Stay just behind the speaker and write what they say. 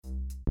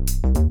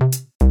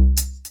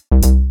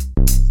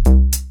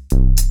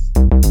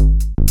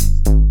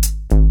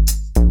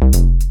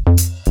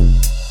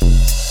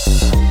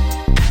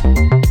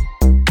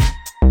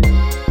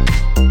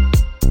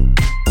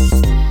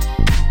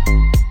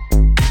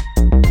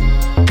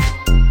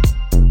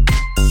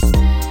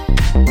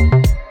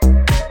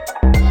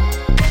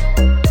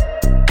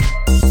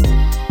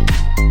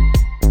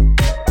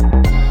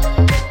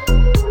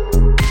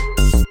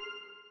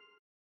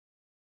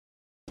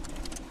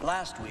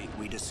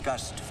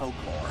discussed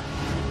folklore.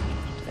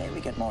 Today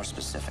we get more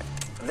specific.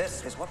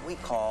 This is what we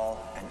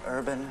call an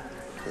urban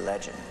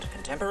legend.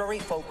 Contemporary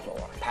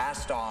folklore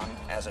passed on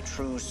as a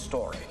true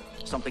story.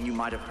 Something you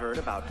might have heard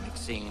about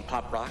mixing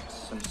Pop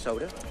Rocks and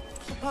soda.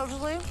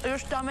 Supposedly, your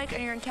stomach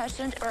and your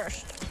intestines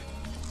burst.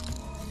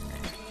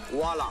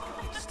 Voila,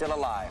 still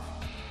alive.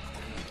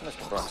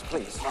 Mr. Brooks,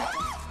 please.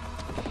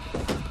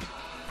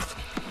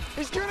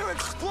 He's gonna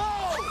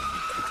explode!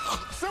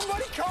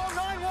 Somebody call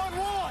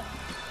 911!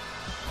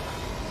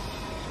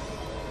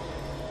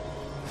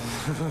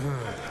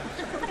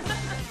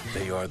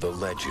 They are the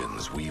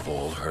legends we've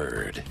all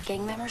heard.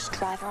 Gang members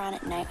drive around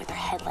at night with their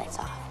headlights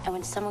off, and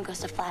when someone goes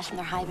to flash from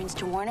their high beams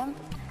to warn them,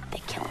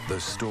 they kill them. The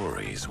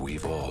stories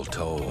we've all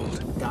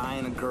told. Guy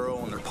and a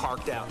girl, and they're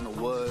parked out in the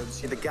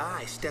woods. The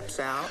guy steps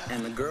out,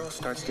 and the girl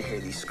starts to hear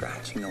these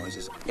scratching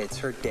noises. It's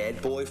her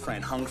dead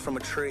boyfriend hung from a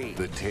tree.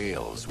 The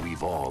tales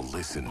we've all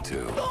listened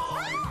to.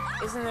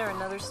 Isn't there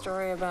another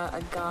story about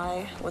a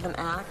guy with an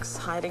axe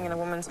hiding in a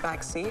woman's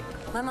back seat?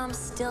 My mom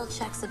still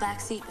checks the back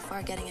seat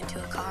before getting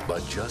into a car.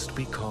 But just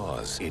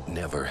because it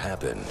never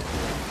happened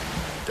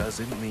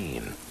doesn't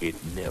mean it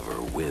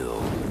never will.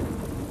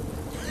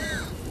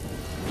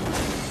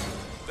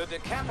 The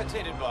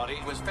decapitated body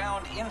was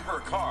found in her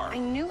car. I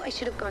knew I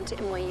should have gone to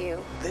NYU.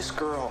 This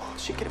girl,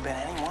 she could have been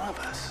any one of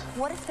us.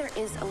 What if there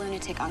is a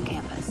lunatic on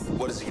campus?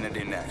 What is he gonna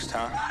do next,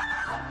 huh?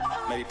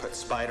 Maybe put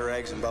spider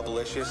eggs in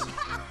Bubblicious?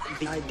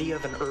 The idea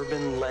of an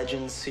urban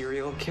legend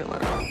serial killer,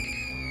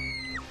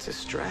 it's a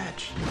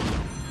stretch.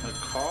 The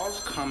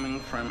call's coming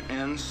from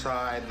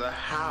inside the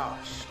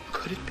house.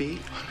 Could it be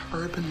an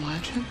urban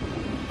legend?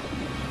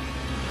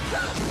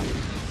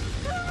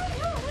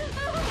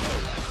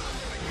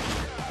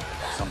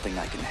 Something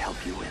I can help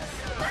you with.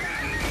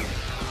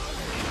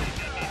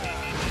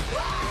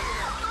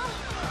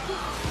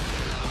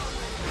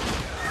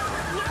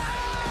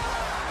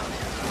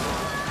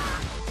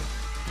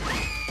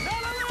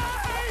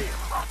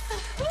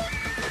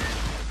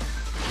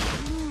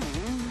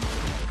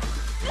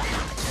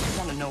 I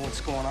want to know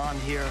what's going on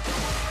here.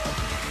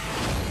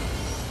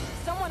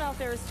 Someone out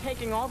there is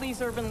taking all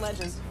these urban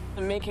legends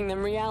and making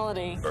them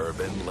reality.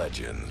 Urban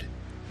legend.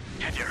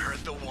 Have you heard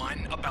the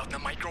one about the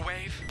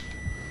microwave?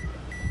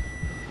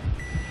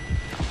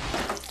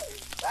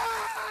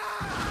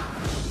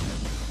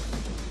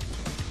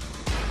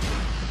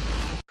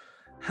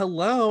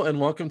 Hello, and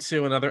welcome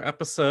to another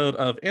episode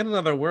of In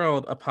Another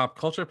World, a pop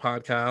culture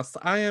podcast.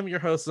 I am your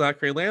host,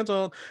 Zachary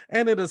Landel,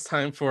 and it is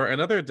time for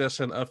another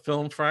edition of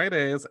Film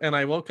Fridays, and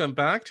I welcome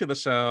back to the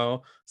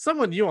show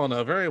someone you all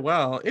know very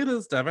well. It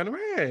is Devin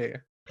Ray.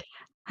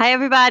 Hi,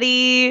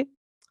 everybody.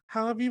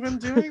 How have you been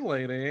doing,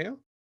 lady?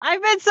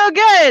 I've been so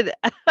good.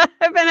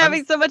 I've been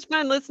having so much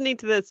fun listening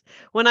to this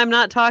when I'm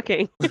not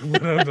talking.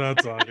 When I'm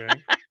not talking.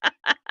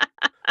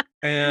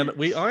 And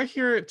we are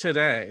here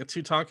today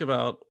to talk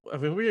about, I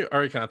mean, we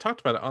already kind of talked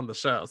about it on the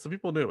show, so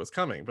people knew it was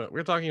coming, but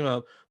we're talking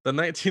about the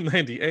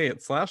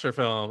 1998 slasher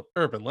film,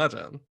 Urban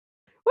Legend.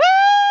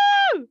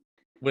 Woo!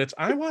 Which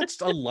I watched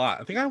a lot.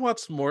 I think I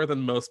watched more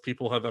than most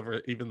people have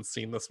ever even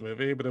seen this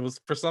movie, but it was,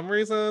 for some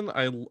reason,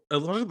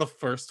 especially the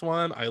first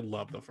one, I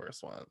love the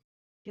first one.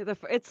 Yeah,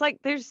 it's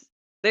like there's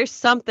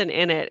something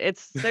in it.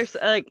 There's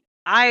like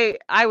I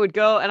would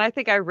go, and I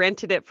think I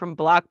rented it from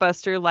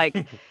Blockbuster,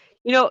 like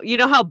you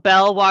know how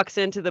Belle walks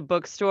into the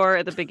bookstore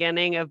at the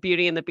beginning of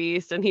Beauty and the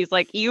Beast, and he's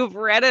like, "You've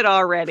read it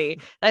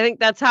already." I think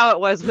that's how it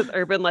was with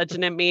Urban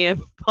Legend and me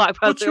and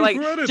Blockbuster. Like,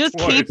 just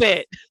twice. Keep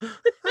it.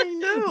 I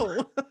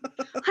know.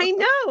 I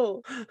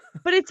know,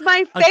 but it's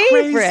my A crazed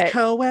favorite.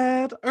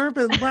 co-ed,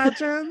 Urban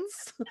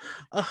Legends.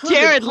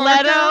 Jared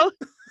Leto.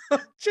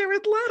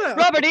 Jared Leto.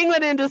 Robert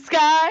Englund in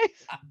disguise.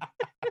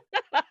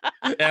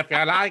 If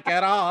you like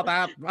it all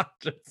that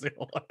much as it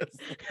was.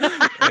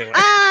 Anyway,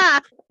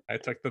 I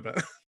took the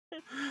bet.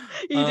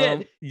 You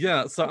did.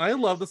 Yeah, so I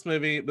love this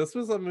movie. This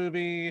was a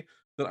movie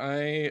that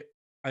I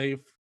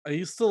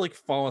used to like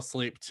fall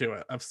asleep to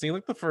it. I've seen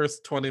like the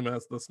first 20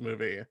 minutes of this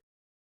movie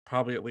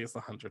probably at least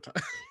 100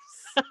 times.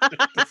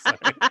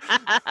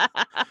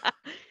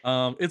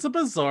 It's a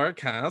bizarre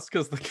cast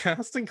because the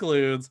cast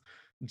includes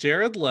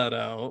Jared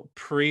Leto,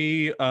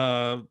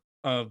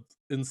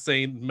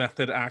 insane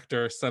method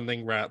actor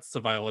sending rats to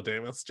Viola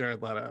Davis,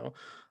 Jared Leto,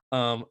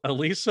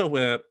 Alicia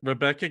Witt,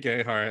 Rebecca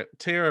Gayheart,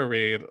 Tara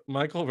Reid,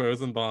 Michael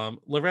Rosenbaum,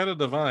 Loretta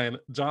Devine,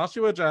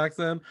 Joshua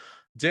Jackson,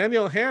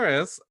 Danielle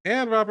Harris,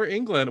 and Robert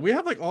Englund. We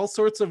have like all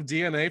sorts of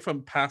DNA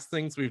from past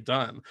things we've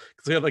done,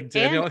 because we have like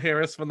Danielle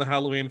Harris from the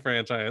Halloween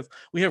franchise.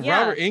 We have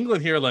Robert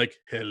Englund here like,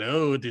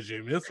 hello, did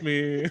you miss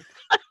me?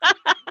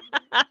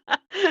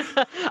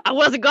 I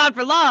wasn't gone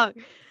for long.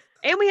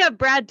 And we have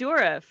Brad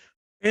Dourif.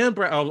 And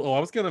Brad, I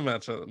was going to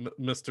mention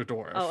Mr.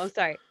 Dourif. Oh, I'm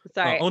sorry.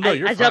 Sorry. Oh no,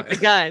 you're I fine. jumped the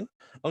gun.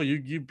 Oh,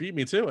 you beat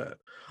me to it.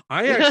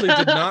 I actually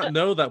did not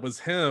know that was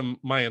him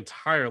my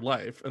entire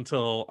life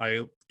until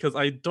because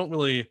I don't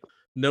really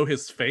know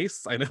his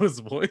face. I know his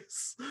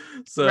voice.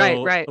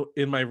 So right.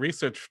 In my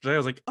research today, I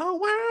was like, oh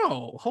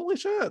wow, holy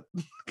shit.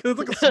 Because it's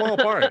like a small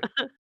part.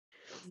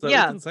 So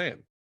it's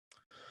insane.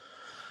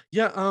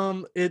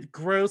 Yeah, it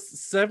grossed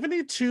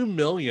 72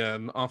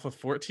 million off a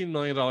 $14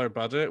 million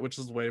budget, which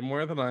is way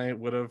more than I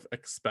would have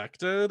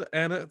expected.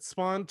 And it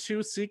spawned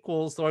 2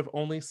 sequels, though I've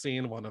only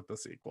seen one of the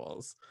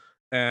sequels.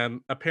 And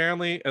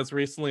apparently, as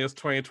recently as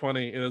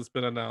 2020, it has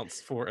been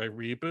announced for a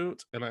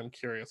reboot, and I'm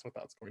curious what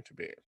that's going to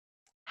be.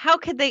 How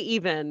could they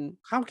even?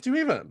 How could you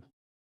even?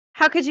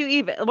 How could you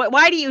even?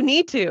 Why do you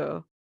need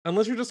to?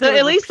 Unless you're just So gonna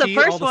at least the repeat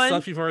all first the one,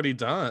 stuff you've already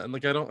done.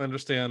 Like, I don't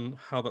understand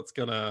how that's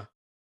gonna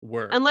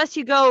work. unless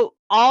you go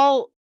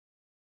all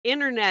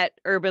internet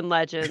urban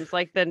legends,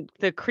 like the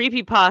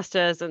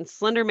creepypastas and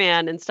Slender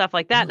Man and stuff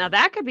like that. Now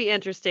that could be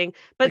interesting,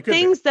 but could be.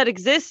 things that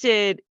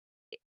existed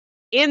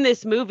in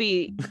this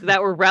movie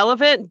that were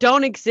relevant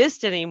don't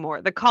exist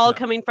anymore. The call No.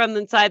 coming from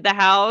inside the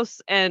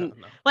house and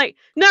No. like,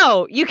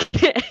 no, you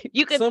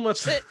can So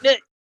much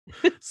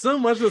so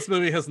much of this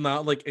movie has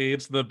not like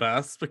aged the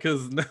best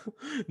because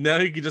now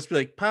you can just be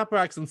like Pop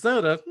Rocks and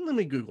soda. Let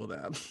me Google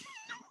that.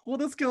 Will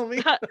this kill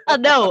me?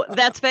 no,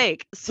 that's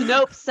fake.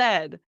 Snopes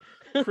said.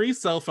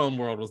 Pre-cell phone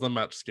world was a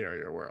much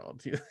scarier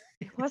world. It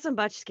was a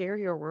much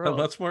scarier A world.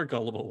 much more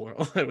gullible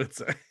world, I would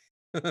say.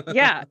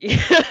 Yeah.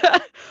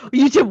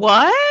 You did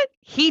what?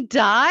 He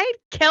died?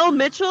 Kel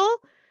Mitchell?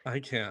 I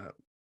can't.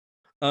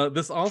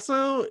 This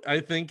also, I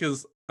think,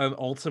 is an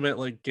ultimate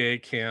like gay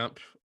camp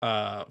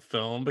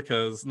film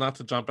because not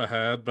to jump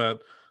ahead,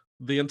 but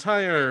the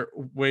entire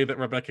way that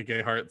Rebecca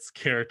Gayheart's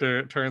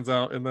character turns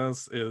out in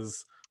this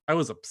is I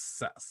was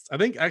obsessed. I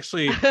think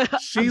actually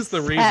she's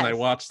the reason I Obsessed.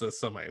 watched this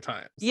so many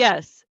times.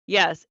 Yes.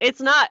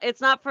 It's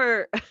not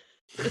for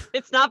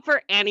it's not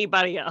for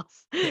anybody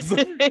else.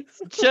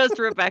 It's just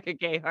Rebecca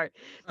Gayheart.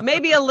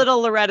 Maybe a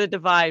little Loretta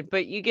Devine,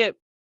 but you get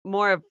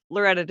more of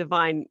Loretta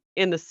Devine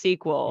in the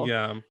sequel.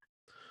 Yeah.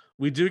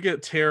 We do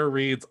get Tara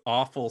Reid's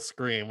awful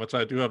scream, which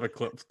I do have a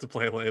clip to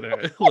play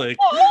later. Like,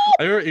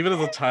 I remember even as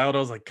a child, I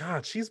was like,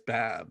 God, she's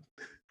bad.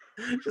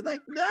 She's like,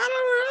 not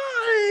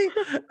right.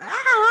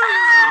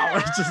 Ow!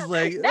 It's just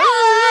like,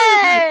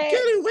 ah,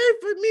 get away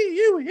from me,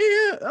 you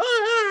here.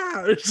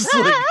 Ah! It's just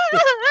like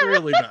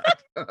really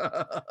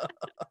bad.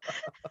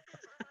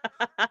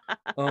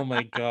 Oh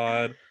my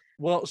God.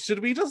 Well, should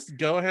we just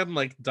go ahead and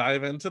like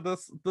dive into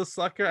this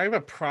sucker? I have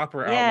a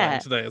proper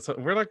outline today, so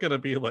we're not gonna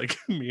be like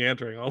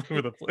meandering all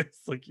over the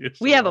place like usual.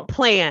 We have a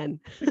plan.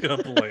 We have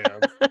a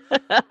plan.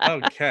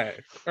 Okay.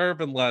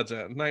 Urban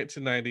Legend,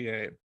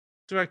 1998.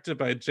 Directed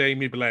by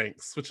Jamie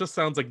Blanks, which just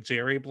sounds like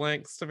Jerry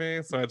Blanks to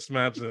me. So I just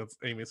imagine it's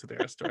Amy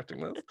Sedaris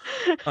directing this.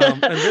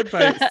 And written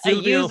by A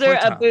Silvio user,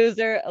 a Horta.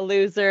 boozer, a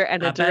loser,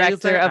 and a A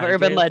director boozer, of a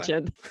Urban user.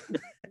 Legend.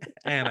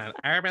 And an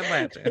urban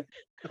legend.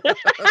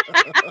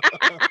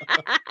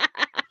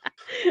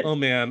 Oh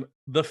man,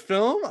 the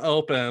film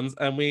opens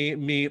and we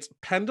meet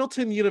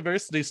Pendleton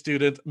University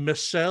student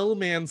Michelle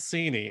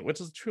Mancini, which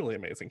is a truly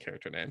amazing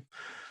character name,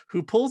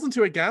 who pulls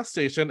into a gas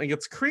station and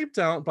gets creeped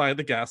out by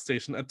the gas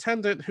station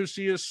attendant, who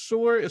she is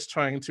sure is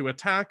trying to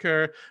attack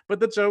her. But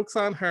the joke's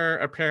on her.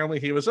 Apparently,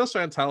 he was just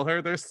trying to tell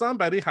her there's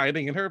somebody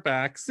hiding in her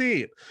back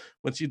seat.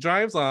 When she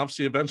drives off,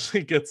 she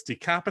eventually gets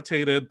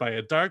decapitated by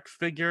a dark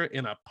figure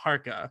in a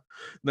parka.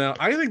 Now,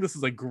 I think this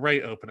is a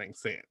great opening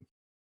scene.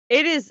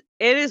 It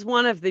is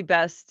one of the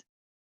best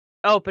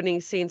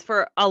opening scenes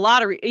for a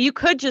lot of you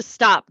could just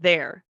stop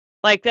there.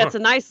 Like that's a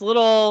nice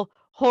little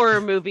horror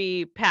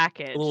movie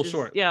package. A little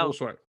short. You know, a little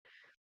short.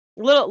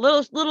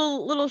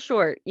 little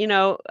short, you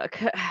know.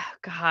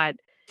 God.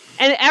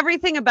 And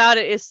everything about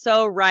it is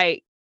so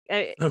right.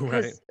 Right.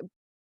 Because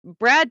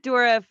Brad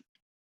Dourif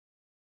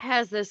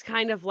has this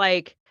kind of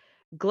like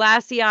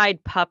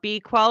glassy-eyed puppy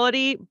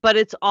quality, but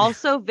it's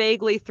also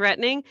vaguely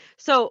threatening.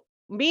 So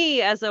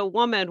me as a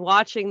woman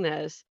watching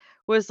this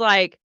was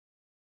like,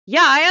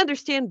 yeah, I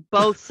understand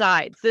both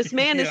sides. This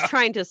man is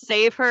trying to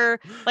save her.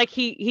 Like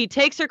he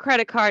takes her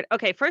credit card.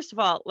 Okay, first of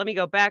all, let me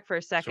go back for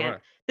a second.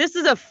 Sure. This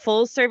is a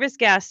full service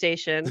gas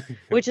station,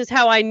 which is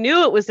how I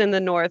knew it was in the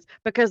North,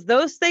 because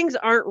those things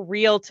aren't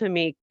real to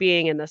me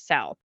being in the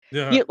South.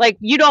 Yeah.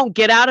 You don't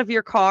get out of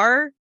your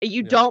car.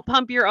 You don't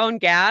pump your own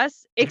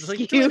gas.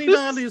 Excuse me.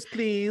 $20,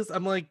 please.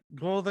 I'm like,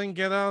 well, then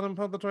get out and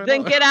pump the $20.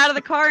 Then get out of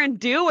the car and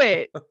do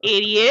it,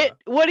 idiot.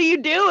 What are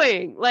you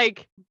doing?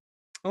 Like,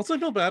 also, I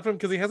feel bad for him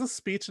because he has a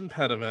speech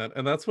impediment,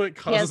 and that's what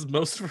causes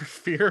most of her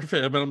fear of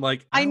him. And I'm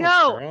like, I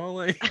know. Girl,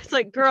 like... It's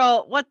like,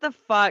 girl, what the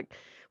fuck?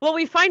 Well,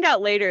 we find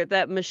out later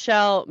that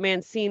Michelle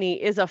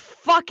Mancini is a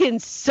fucking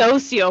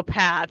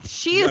sociopath.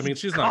 She is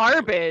she's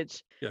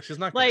garbage. Yeah, she's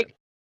not like.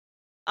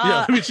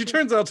 Yeah, I mean, she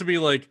turns out to be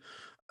like,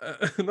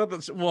 not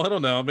that. Well, I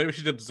don't know. Maybe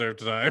she did deserve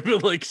to die,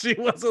 but like, she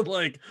wasn't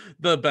like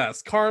the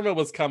best. Karma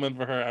was coming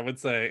for her, I would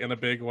say, in a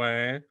big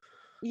way.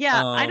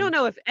 Yeah, I don't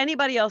know if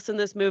anybody else in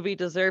this movie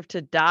deserved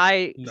to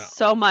die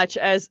so much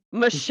as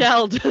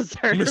Michelle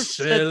deserves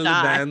to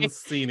die.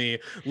 Mancini,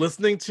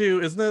 listening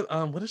to, isn't it?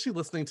 What is she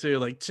listening to?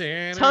 Like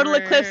Total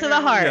Eclipse of the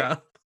Heart. Yeah,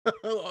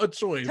 a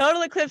choice.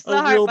 Total Eclipse of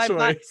the Heart. Real by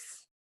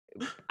choice.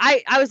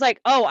 I was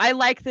like, oh, I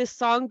like this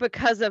song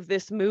because of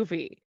this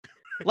movie.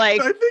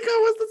 Like, I think I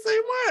was the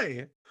same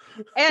way.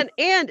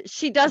 And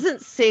she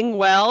doesn't sing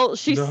well.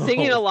 She's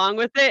singing No. along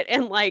with it,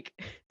 and like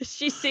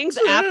she sings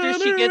Turn after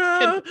she gets around,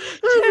 turn and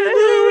then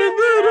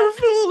around. I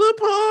fall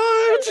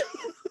apart.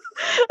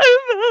 I'm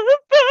falling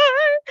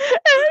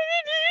apart. I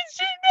need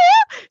you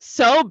now.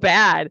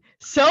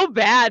 So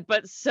bad,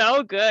 but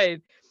so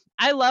good.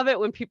 I love it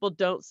when people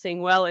don't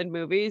sing well in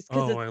movies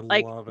because Oh, it's I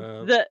like love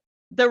it.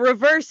 the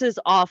reverse is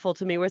awful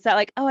to me. Where it's that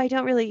like, oh, I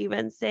don't really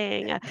even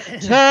sing.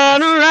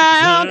 Turn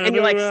around, and Turn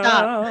you're like,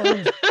 stop,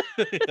 around.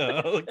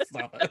 Yeah, like,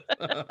 stop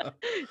it.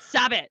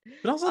 stop it.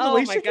 But also the Oh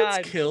way my she gets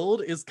god.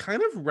 killed is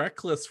kind of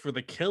reckless for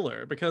the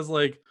killer because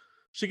like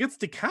she gets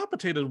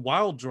decapitated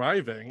while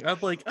driving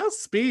at like a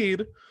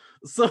speed.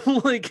 So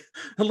like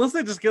unless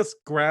they just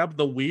grab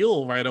the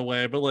wheel right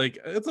away, but like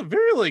it's a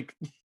very like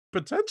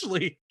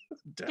potentially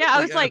Yeah,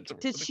 I deadly was like,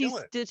 end for the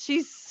killer. did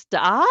she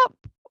stop?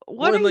 What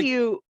Well, and are like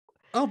you?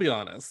 I'll be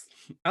honest.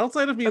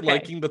 Outside of me Okay.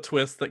 liking the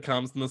twist that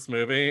comes in this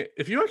movie,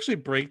 if you actually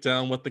break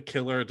down what the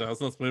killer does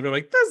in this movie,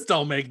 like this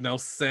don't make no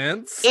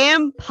sense.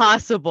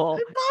 Impossible.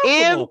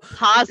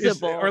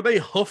 Impossible. Are Impossible. they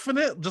hoofing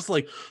it? Just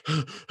like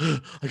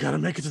I gotta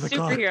make it to the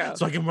car Superhero.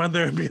 so I can run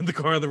there and be in the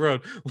car on the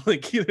road.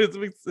 Like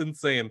it's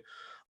insane.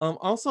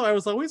 Also, I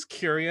was always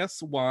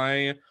curious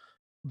why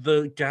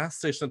the gas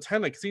station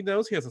attendant, because he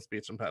knows he has a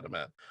speech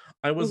impediment.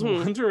 I was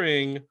Mhm.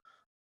 wondering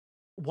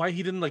why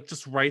he didn't like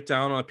just write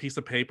down on a piece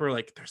of paper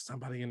like there's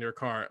somebody in your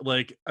car.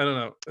 Like I don't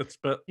know.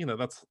 But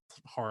that's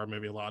horror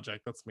movie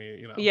logic. That's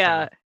me, trying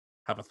Yeah. to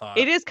have a thought.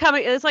 It is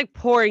coming. It's like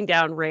pouring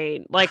down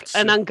rain, like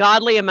an Gotcha.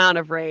 ungodly amount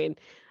of rain.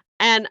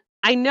 And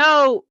I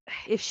know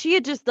if she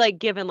had just like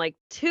given like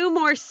 2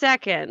 more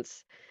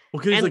seconds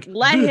Okay, he's and like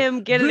let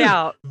him get it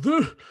out.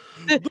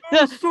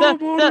 There's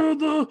someone in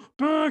the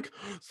back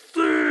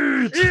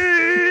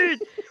seat.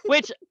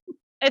 Which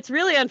it's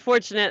really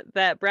unfortunate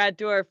that Brad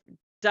Dourif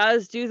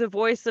does do the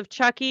voice of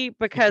Chucky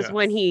because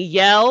when Yes. he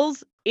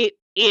yells, it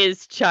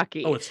is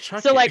Chucky. Oh, it's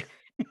Chucky. So like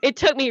it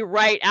took me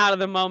right out of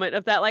the moment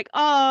of that, like,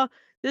 oh,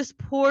 this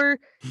poor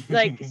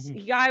like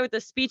guy with the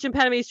speech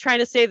impediment, he's trying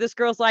to save this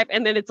girl's life,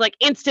 and then it's like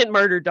instant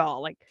murder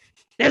doll. Like,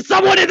 there's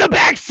someone in the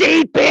back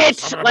seat,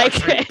 bitch.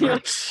 Like, you're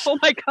like, oh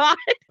my god.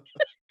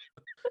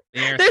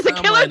 There's a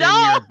killer someone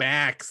doll. in your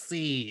back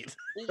seat.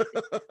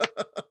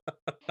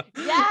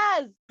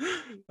 Yes.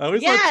 I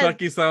always Yes. thought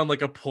Chucky sound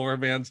like a poor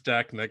man's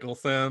Jack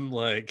Nicholson.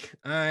 Like,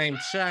 I'm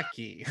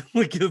Chucky.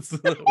 Like it's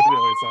what he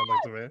always sound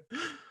like to me.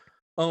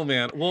 Oh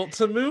man. Well,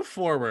 to move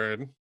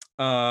forward,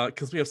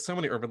 because we have so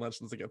many urban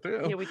legends to get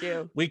through. Yeah, we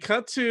do. We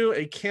cut to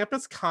a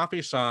campus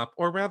coffee shop,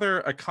 or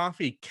rather a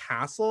coffee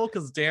castle,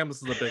 because damn,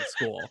 this is a big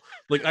school.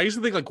 Like I used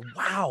to think like,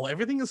 wow,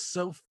 everything is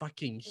so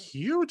fucking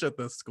huge at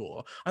this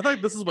school. I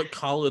thought this is what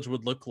college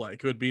would look like.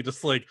 It would be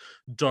just like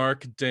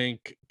dark,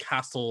 dank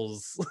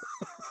castles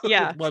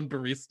Yeah. with one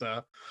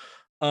barista.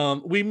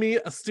 We meet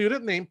a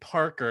student named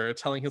Parker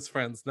telling his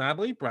friends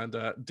Natalie,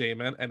 Brenda,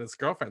 Damon, and his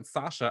girlfriend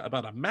Sasha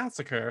about a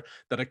massacre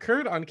that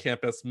occurred on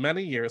campus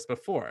many years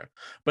before.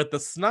 But the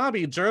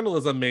snobby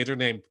journalism major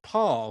named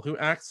Paul, who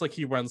acts like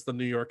he runs the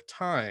New York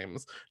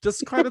Times,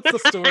 discredits the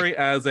story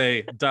as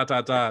a ...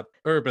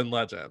 urban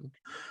legend.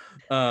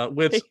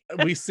 Which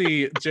we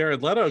see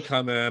Jared Leto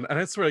come in, and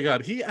I swear to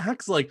God, he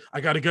acts like,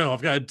 I gotta go,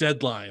 I've got a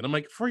deadline. I'm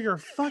like, for your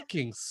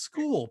fucking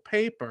school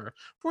paper,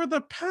 for the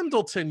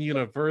Pendleton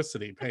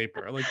University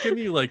paper. Like, can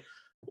you like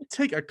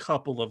take a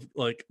couple of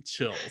like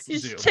chills?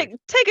 Just dude?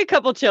 take a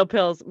couple chill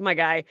pills, my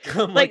guy.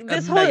 Come like, like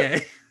this a whole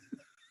nugget.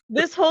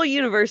 this whole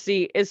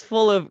university is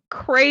full of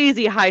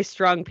crazy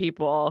high-strung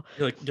people.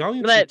 You're like, y'all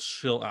need That- to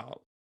chill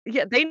out.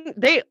 Yeah,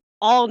 they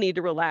all need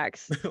to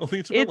relax. Y'all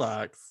need to It's-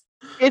 relax.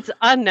 It's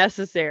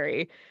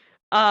unnecessary.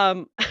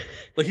 Like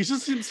he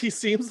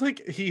seems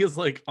like he is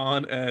like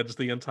on edge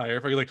the entire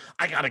fucking like,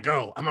 I gotta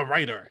go. I'm a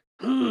writer.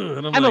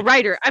 And I'm like, a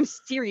writer. I'm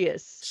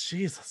serious.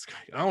 Jesus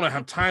Christ, I don't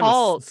have time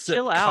Paul, to sip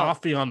chill out.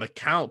 coffee on the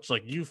couch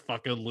like you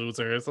fucking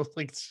losers. I was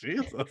like,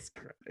 Jesus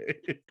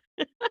Christ.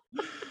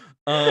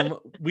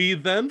 We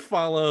then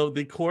follow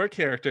the core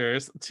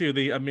characters to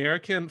the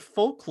American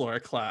folklore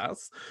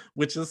class,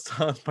 which is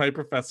taught by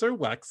Professor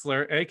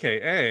Wexler,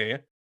 aka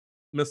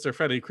Mr.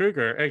 Freddy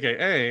Krueger,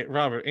 aka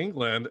Robert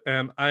England.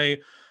 And I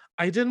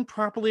didn't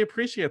properly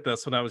appreciate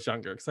this when I was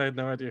younger because I had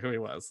no idea who he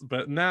was.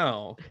 But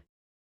now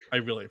I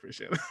really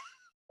appreciate it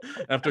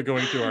after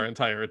going through our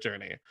entire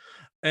journey.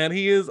 And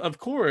he is, of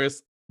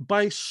course,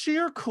 by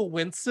sheer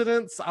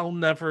coincidence, I'll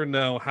never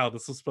know how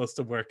this was supposed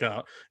to work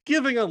out,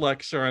 giving a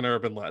lecture on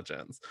urban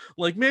legends.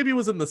 Like maybe it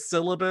was in the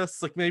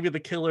syllabus, like maybe the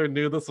killer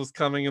knew this was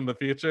coming in the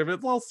future, but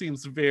it all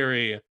seems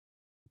very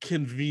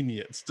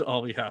convenient to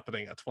all be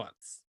happening at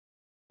once.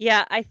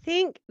 Yeah, I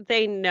think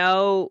they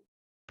know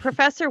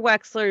Professor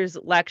Wexler's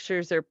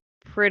lectures are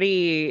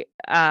pretty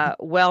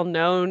well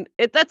known.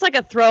 That's like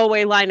a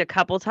throwaway line a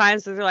couple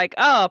times. They're like,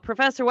 "Oh,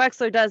 Professor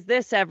Wexler does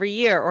this every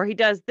year, or he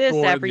does this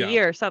Or, every yeah.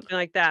 year," something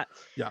like that.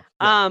 Yeah.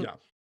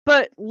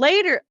 But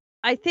later,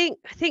 I think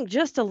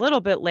just a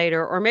little bit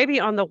later, or maybe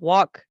on the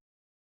walk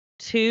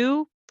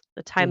to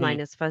The timeline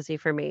is fuzzy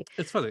for me.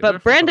 It's fuzzy.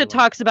 But Brenda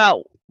talks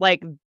about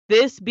like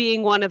this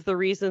being one of the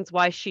reasons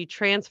why she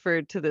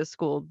transferred to this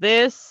school.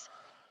 This,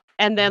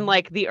 and then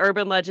like the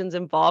urban legends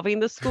involving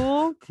the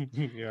school.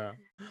 Yeah.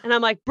 And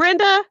I'm like,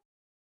 Brenda.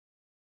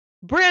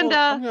 Well,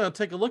 I'm gonna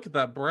take a look at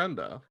that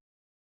Brenda.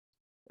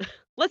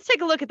 Let's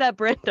take a look at that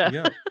Brenda.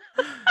 Yeah.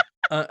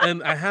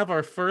 And I have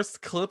our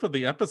first clip of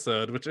the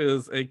episode, which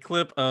is a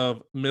clip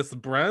of Miss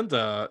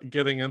Brenda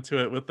getting into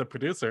it with the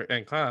producer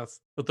in class.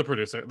 With the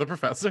professor. The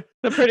producer.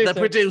 The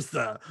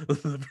producer.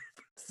 The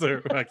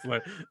professor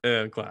Wexler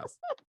in class.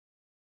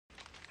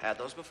 Had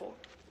those before?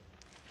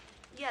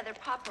 Yeah, they're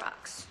Pop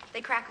Rocks.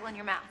 They crackle in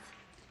your mouth.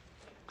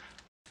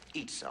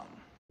 Eat some.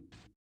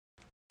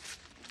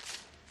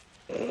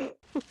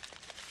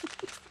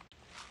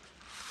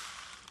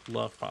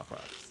 Love Pop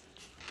Rocks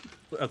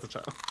as a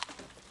child.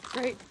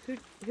 Right?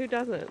 Who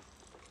doesn't?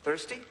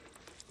 Thirsty?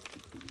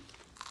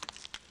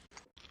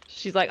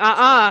 She's like,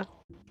 Not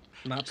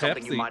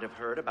Something you Pepsi. might have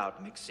heard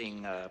about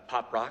mixing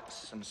Pop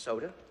Rocks and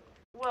soda?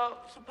 Well,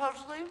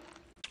 supposedly,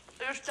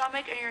 your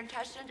stomach and your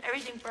intestines,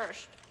 everything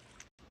first.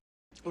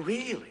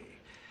 Really?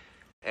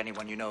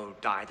 Anyone you know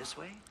die this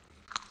way?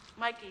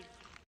 Mikey,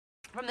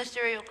 from the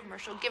cereal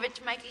commercial. Give it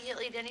to Mikey,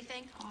 he'll eat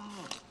anything.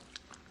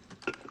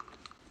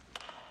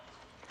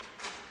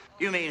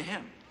 You mean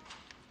him?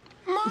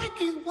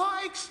 Mikey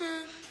likes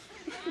it.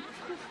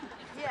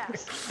 Yeah.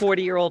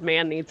 40-year-old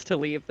man needs to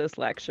leave this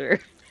lecture.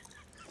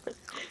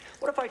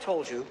 What if I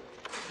told you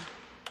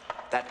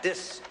that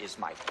this is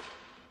Mikey?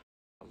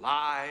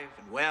 Alive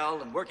and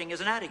well and working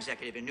as an ad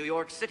executive in New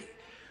York City.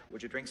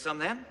 Would you drink some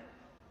then?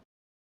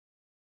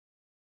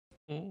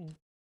 I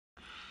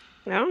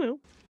don't know.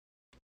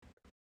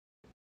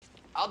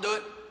 I'll do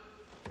it.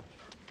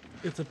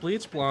 It's a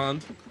bleach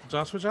blonde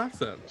Joshua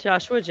Jackson.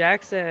 Joshua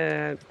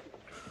Jackson.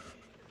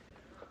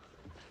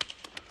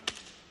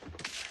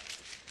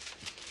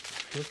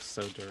 He looks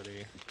so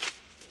dirty.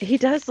 He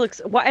does look.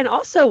 And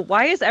also,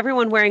 why is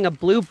everyone wearing a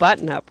blue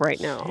button-up right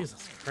now?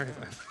 Jesus Christ.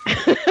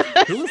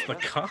 Who is the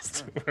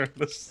costumer of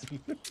this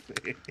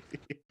movie?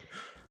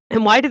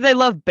 And why do they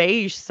love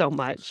beige so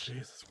much?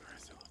 Jesus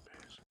Christ, I love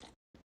beige.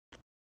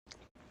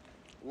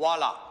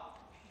 Voila.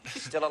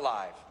 She's still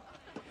alive.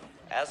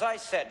 As I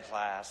said,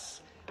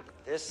 class,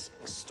 this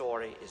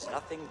story is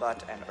nothing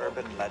but an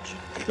urban legend.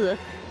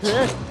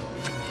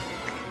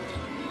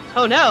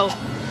 Oh no.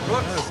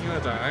 Oh, is he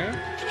gonna die?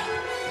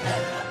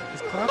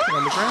 He's collapsing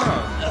on the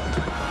ground.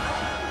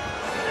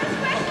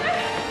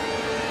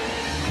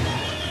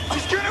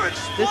 He's gonna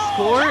explode! This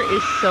score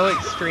is so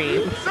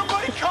extreme.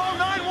 Somebody call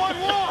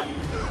 911!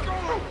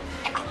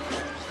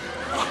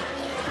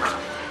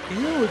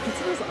 Ew, it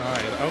gets in his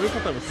eye. I always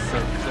thought that was so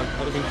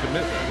fucking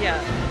commitment.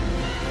 Yeah.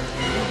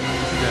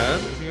 Is he dead?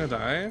 Is he gonna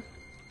die?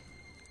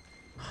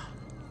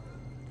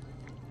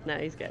 No,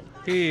 he's good.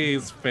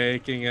 He's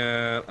faking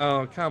it.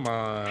 Oh, come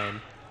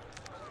on.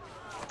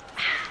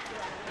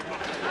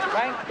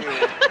 Thank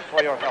you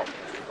for your help,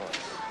 Mr.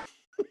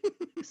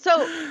 Gordon.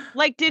 So,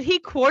 like, did he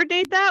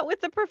coordinate that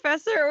with the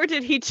professor, or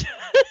did he just,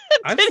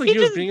 I did just think he he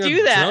was just being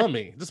do a that?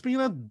 dummy. Just being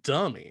a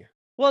dummy.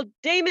 Well,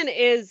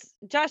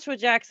 Joshua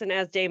Jackson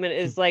as Damon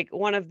is like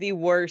one of the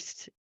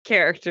worst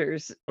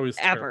characters Oh, he's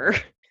ever.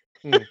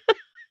 terrible.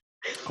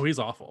 Oh, he's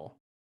awful.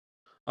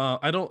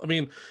 I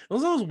mean, it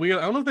was always weird.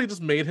 I don't know if they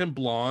just made him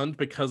blonde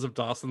because of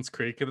Dawson's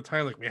Creek at the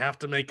time. Like, we have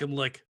to make him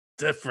look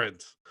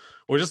different.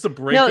 Or just to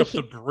break No, up he-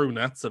 the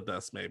brunettes of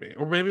this, maybe.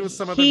 Or maybe it was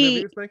some other movie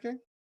he was making.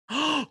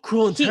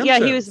 Cruel He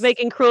Intentions. was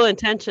making Cruel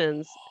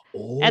Intentions.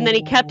 And then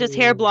he kept his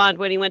hair blonde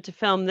when he went to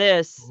film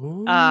this,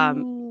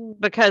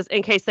 because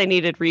in case they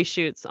needed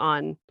reshoots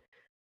on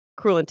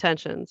Cruel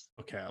Intentions.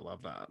 Okay, I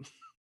love that.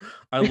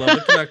 I love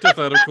the connective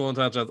thread of Cruel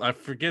Intentions. I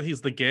forget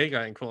he's the gay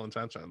guy in Cruel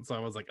Intentions. So I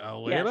was like,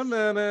 oh, wait a Yes.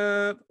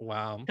 minute.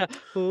 Wow.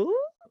 Ooh.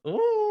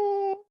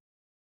 Ooh.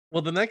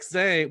 Well, the next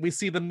day, we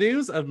see the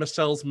news of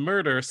Michelle's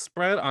murder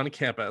spread on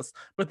campus,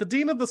 with the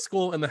dean of the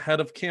school and the head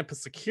of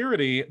campus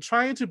security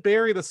trying to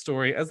bury the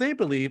story as they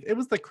believe it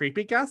was the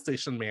creepy gas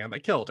station man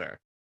that killed her.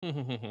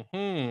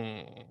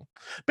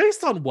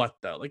 Based on what,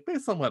 though? Like,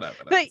 based on what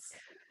evidence?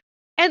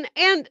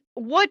 And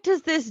what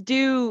does this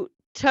do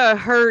to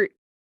hurt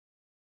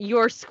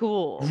your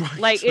school? Right,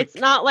 Like, it's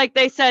not like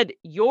they said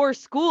your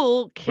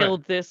school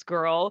killed this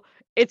girl.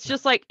 It's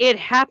just like it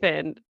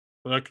happened.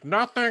 Like,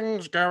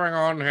 nothing's going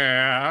on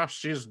here.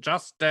 She's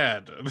just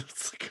dead.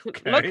 It's like,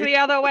 okay. Look the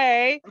other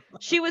way.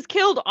 She was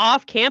killed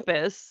off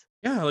campus.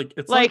 Yeah, like,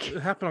 it's like it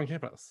happened on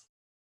campus.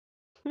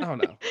 I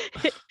don't know.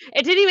 It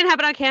didn't even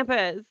happen on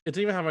campus. It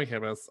didn't even happen on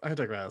campus. I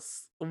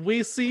digress.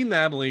 We see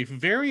Natalie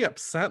very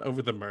upset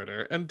over the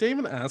murder, and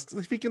Damon asks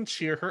if he can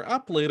cheer her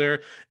up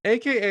later,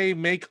 aka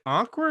make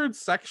awkward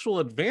sexual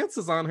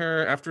advances on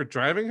her after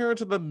driving her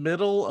to the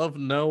middle of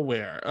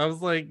nowhere. I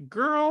was like,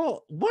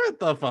 girl, what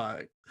the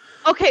fuck?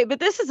 Okay, but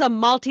this is a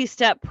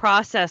multi-step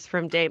process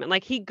from Damon.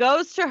 Like, he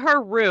goes to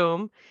her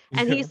room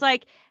and Yeah. he's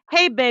like,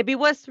 hey, baby,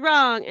 what's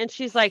wrong? And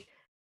she's like,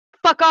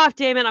 fuck off,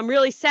 Damon. I'm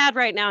really sad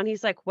right now. And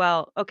he's like,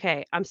 well,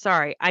 okay, I'm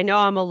sorry. I know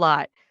I'm a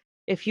lot.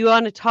 If you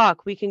want to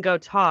talk, we can go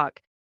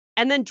talk.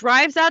 and then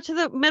drives out to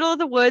the middle of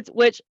the woods,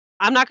 which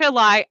I'm not gonna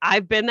lie,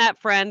 I've been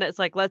that friend that's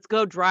like, let's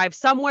go drive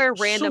somewhere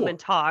random and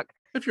Sure. talk.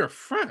 If you're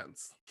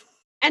friends.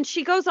 And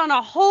she goes on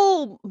a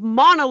whole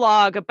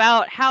monologue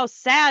about how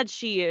sad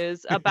she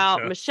is about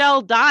Yes.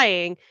 Michelle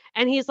dying.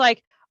 And he's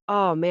like,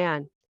 oh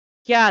man,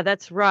 yeah,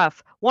 that's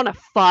rough. Wanna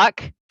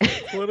fuck?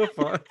 What a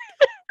fuck.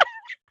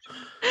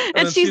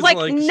 And then she's like,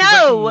 she's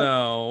no.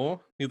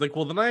 no. He's like,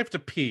 well, then I have to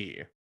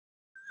pee.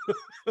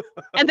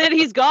 And then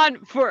he's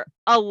gone for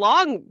a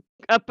long,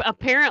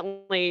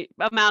 apparently,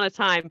 amount of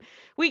time.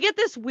 We get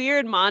this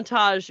weird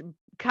montage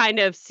kind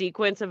of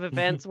sequence of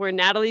events where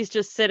Natalie's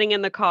just sitting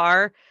in the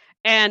car.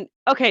 And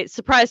okay,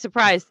 surprise,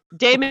 surprise,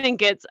 Damon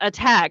gets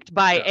attacked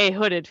by a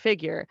hooded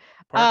figure.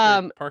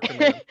 Parker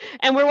man.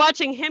 And we're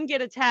watching him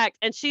get attacked,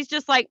 and she's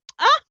just like,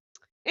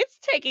 it's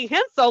taking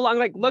him so long,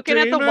 like looking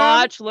at the Damon?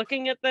 watch,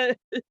 looking at the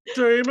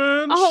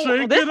Damon,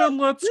 shake this it and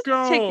let's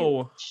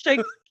go. shake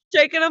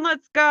it and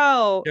let's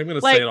go. Yeah, I'm gonna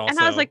Like, say it also. and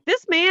I was like,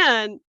 this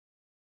man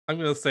I'm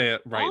gonna say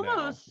it right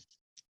almost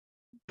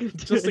now.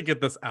 Just to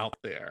get this out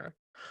there.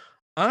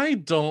 I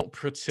don't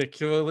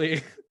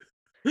particularly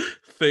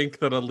think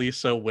that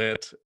Alicia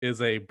Witt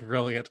is a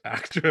brilliant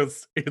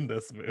actress in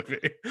this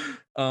movie.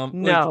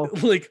 No,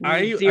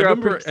 I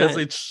remember as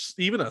 0%.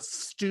 even a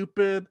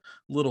stupid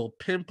little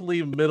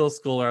pimply middle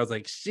schooler, I was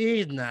like,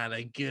 she's not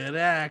a good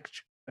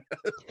actress.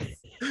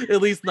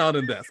 At least not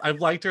in this. I've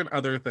liked her in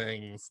other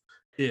things,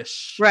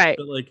 ish. Right.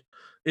 But like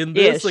in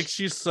this, like Ish.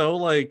 she's so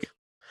like,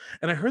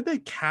 and I heard they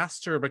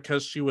cast her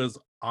because she was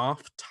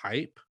off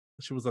type.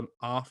 She was an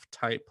off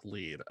type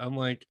lead. I'm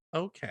like,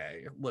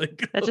 okay,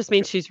 like That just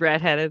means she's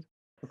redheaded.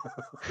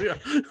 yeah,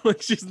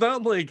 like she's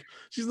not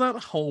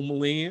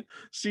homely.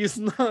 She's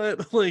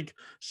not like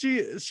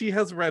she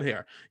has red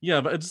hair. Yeah,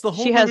 but it's the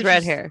whole She has movie,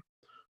 red hair.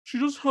 She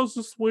just has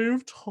this way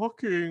of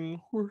talking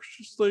where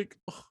she's like,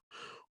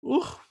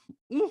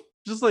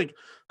 just like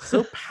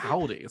so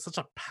pouty. It's such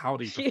a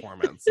pouty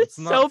performance. It's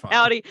not so fun.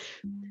 pouty.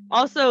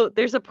 Also,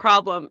 there's a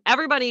problem.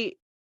 Everybody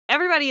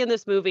in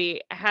this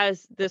movie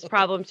has this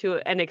problem to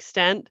an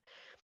extent.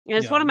 And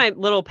it's one of my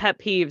little pet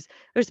peeves.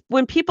 There's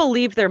when people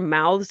leave their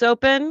mouths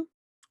open.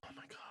 Oh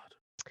my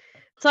god.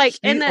 It's like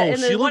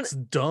she looks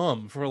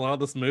dumb for a lot of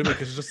this movie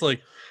because she's just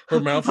like her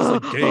mouth is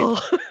like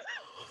gape.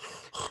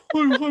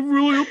 I'm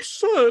really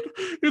upset.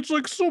 It's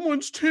like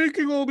someone's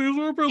taking all these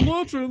urban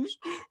legends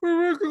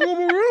and making them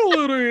a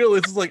reality.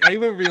 It's just like I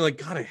remember being like,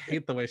 God, I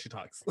hate the way she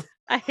talks.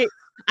 I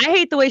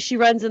hate the way she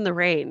runs in the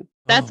rain.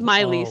 That's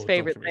my least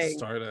favorite don't get me thing.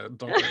 Started.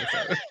 Don't get me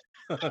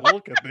started. We'll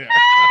get there.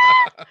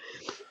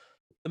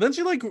 And then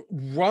she like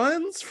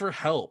runs for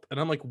help, and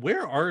I'm like,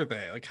 where are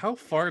they? Like, how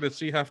far does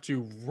she have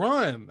to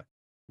run?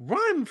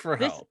 Run for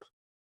help.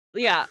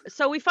 Yeah,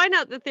 so we find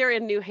out that they're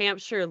in New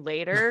Hampshire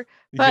later,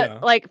 but Yeah.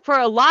 like for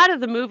a lot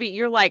of the movie,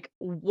 you're like,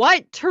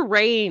 what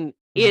terrain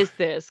is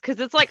this? Because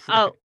it's like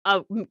a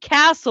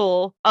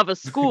castle of a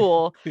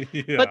school,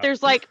 Yeah. but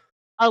there's like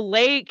a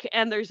lake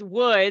and there's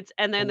woods,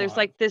 and then there's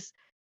like this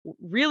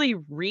really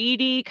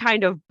reedy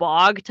kind of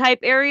bog type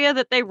area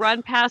that they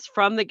run past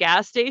from the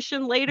gas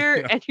station later,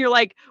 Yeah. and you're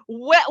like,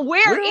 where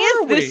are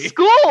is this we?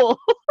 school?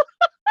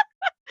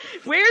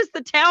 Where's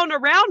the town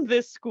around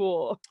this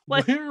school?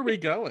 Like, Where are we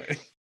going?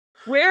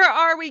 where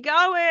are we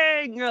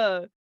going?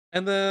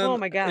 And then, Oh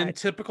my in God.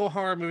 typical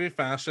horror movie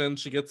fashion,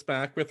 she gets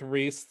back with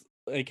Reese,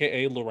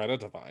 aka Loretta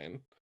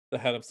Devine, the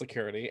head of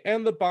security,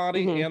 and the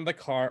body Mhm. and the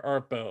car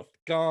are both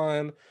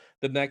gone.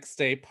 The next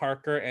day,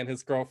 Parker and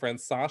his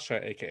girlfriend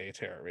Sasha, aka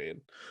Tara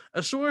Reid,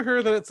 assure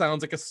her that it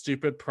sounds like a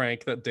stupid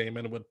prank that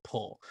Damon would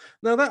pull.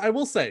 Now, that I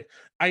will say,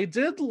 I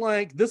did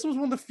like this was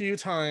one of the few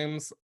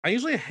times I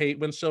usually hate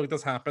when shit like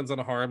this happens in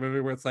a horror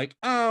movie where it's like,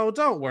 oh,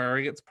 don't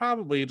worry, it's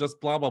probably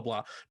just blah blah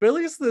blah. But at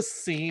least this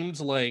seemed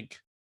like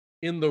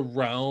in the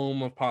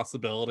realm of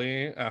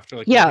possibility after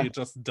like Yeah. what he'd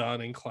just done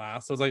in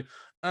class. I was like,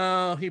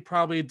 oh, he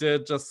probably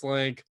did just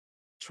like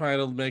try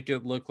to make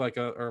it look like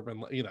a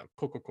urban,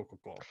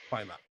 cool.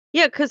 Fine that.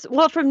 Yeah, because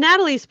well, from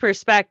Natalie's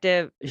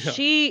perspective, Yeah.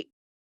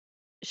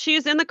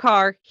 she's in the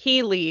car,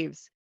 he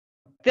leaves.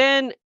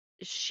 Then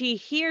she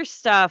hears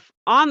stuff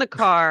on the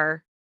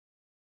car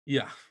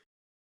Yeah.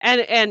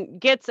 and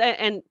gets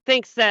and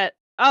thinks that,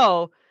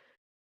 oh,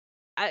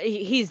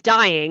 he's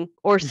dying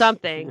or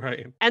something.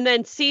 Right. And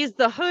then sees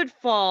the hood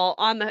fall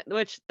on the,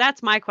 which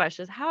that's my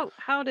question, is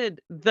how did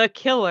the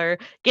killer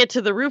get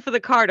to the roof of the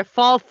car to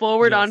fall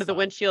forward Yes, onto the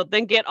windshield,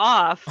 then get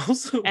off?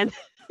 Also, And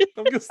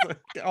I'm gonna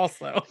say,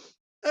 also,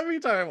 every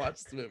time I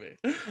watch this movie,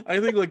 I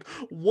think like,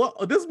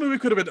 what this movie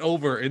could have been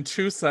over in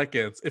 2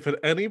 seconds if at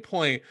any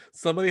point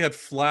somebody had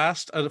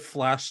flashed a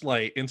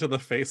flashlight into the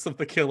face of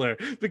the killer.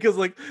 Because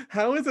like,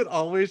 how is it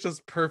always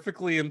just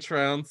perfectly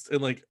entranced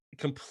in like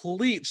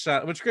complete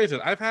shadow? Which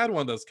granted, I've had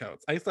one of those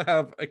coats. I used to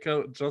have a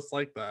coat just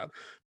like that,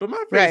 but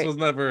my face Right. was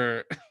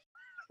never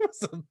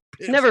was a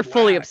pitch never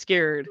fully black.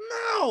 obscured.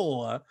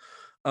 No.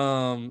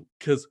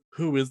 Because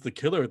who is the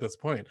killer at this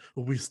point?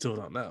 We still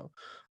don't know.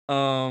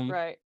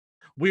 Right.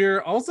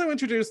 We're also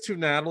introduced to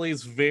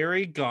Natalie's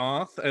very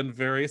goth and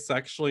very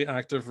sexually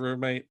active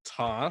roommate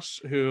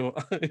Tosh, who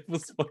I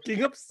was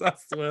fucking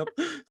obsessed with,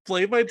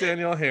 played by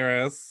Danielle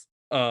Harris,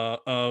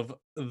 of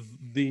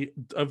Jamie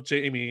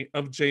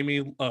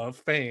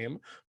fame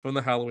from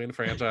the Halloween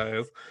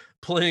franchise,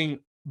 playing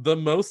the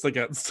most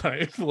against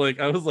type. Like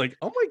I was like,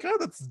 oh my god,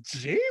 that's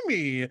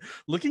Jamie.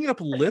 Looking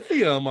up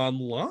lithium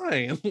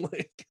online,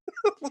 like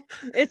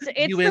It's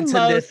you the into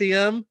most.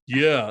 lithium?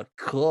 Yeah,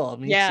 cool.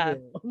 Me Yeah.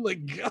 too. I'm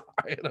like, God,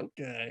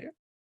 okay.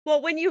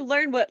 Well, when you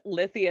learn what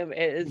lithium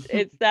is,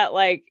 it's that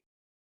like,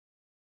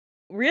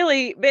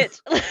 really, bitch.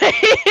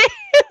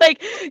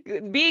 Like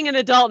being an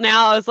adult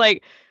now, I was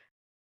like,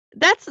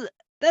 that's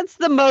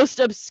the most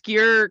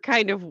obscure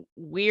kind of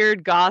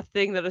weird goth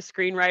thing that a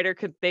screenwriter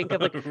could think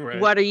of. Like, Right.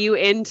 what are you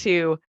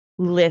into?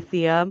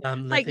 Lithium.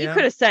 Like you Lithium?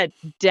 could have said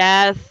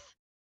death,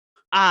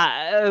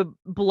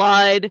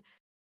 blood,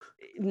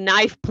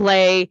 knife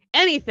play,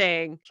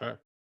 anything. Sure.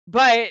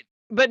 But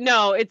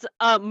no, it's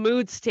a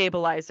mood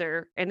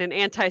stabilizer and an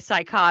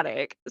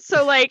antipsychotic.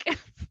 So like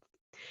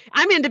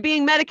I'm into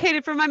being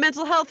medicated for my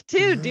mental health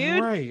too,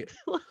 dude. Right.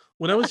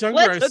 When I was younger,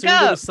 I Let's hook assumed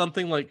it up. was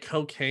something like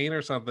cocaine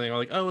or something. Or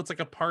like, oh, it's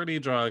like a party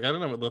drug. I don't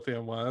know what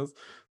lithium was.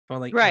 But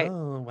I'm like, Right.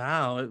 oh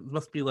wow, it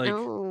must be like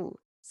No.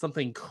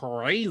 something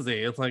crazy.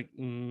 It's like,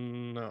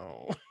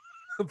 no.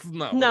 That's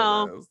not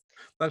No. what it is.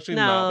 That's actually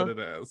not what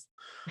it is.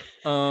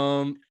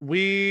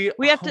 We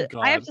have to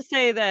I have God. to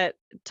say that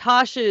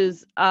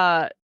Tosh's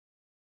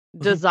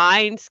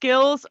design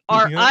skills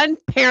are Yeah.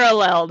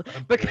 unparalleled,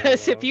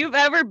 because if Unparalleled. you've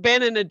ever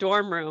been in a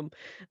dorm room,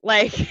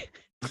 like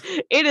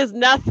it is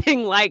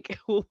nothing like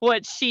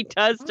what she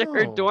does to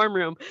her Oh. dorm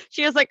room.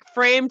 She has like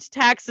framed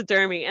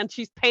taxidermy and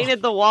she's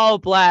painted the wall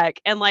black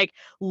and like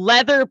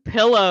leather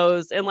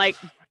pillows and like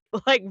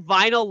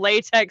vinyl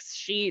latex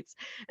sheets.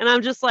 And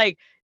I'm just like,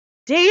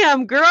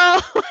 damn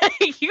girl,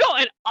 like you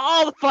going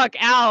all the fuck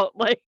out.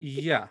 Like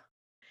Yeah.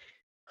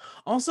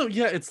 Also,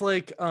 yeah, it's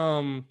like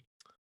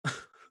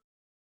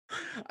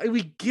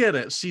we get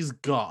it. She's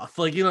goth.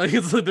 Like, you know,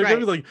 it's like they're gonna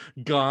be like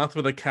goth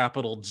with a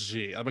capital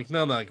G. I'm like,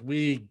 no, like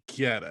we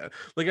get it.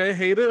 Like, I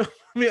hate it.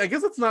 I mean, I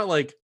guess it's not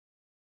like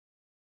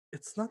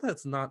it's not that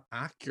it's not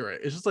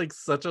accurate. It's just like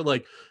such a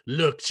like,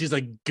 look, she's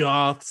a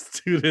goth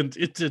student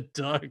into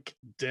dark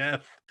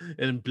death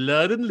and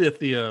blood and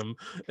lithium.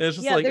 And it's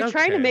just like, they're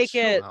trying to okay, make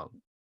chill it out.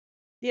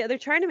 Yeah, they're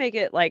trying to make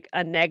it like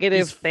a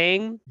negative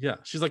thing. Yeah,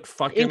 she's like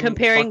fucking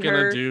comparing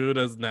her- a dude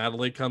as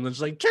Natalie comes and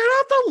she's like, turn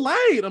off the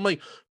light. I'm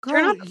like,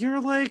 girl,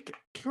 you're like,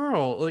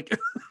 girl, like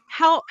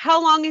How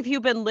long have you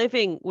been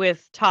living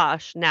with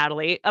Tosh,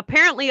 Natalie?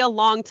 Apparently a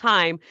long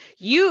time.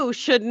 You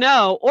should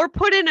know, or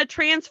put in a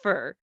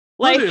transfer.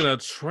 Like put in a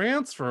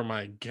transfer,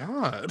 my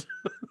God.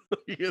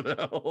 You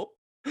know.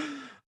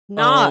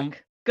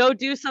 knock. Go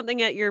do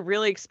something at your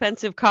really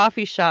expensive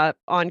coffee shop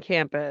on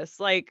campus.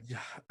 Like Yeah,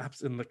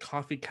 in the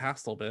coffee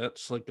castle,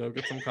 bitch. Like, go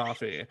get some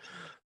coffee.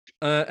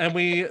 And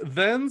we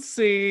then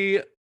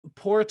see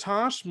poor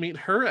Tosh meet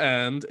her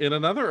end in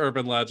another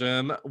urban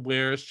legend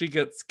where she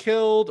gets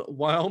killed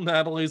while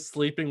Natalie's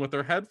sleeping with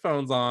her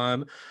headphones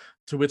on,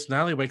 to which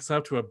Natalie wakes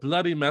up to a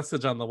bloody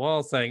message on the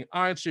wall saying,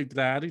 aren't you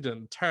glad you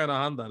didn't turn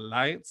on the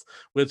lights?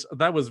 Which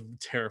that was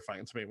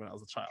terrifying to me when I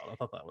was a child. I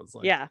thought that was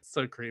like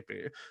so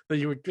creepy that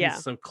you were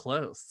so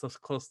close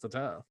to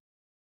death.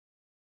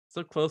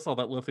 So close, all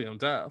that lithium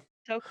death.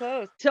 so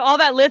close to all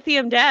that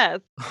lithium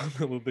death.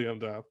 Lithium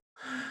death.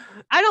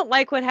 I don't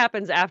like what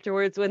happens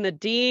afterwards when the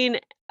dean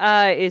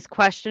is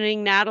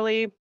questioning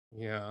Natalie.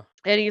 Yeah.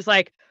 And he's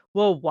like,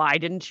 well, why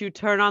didn't you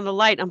turn on the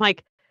light? I'm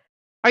like,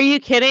 are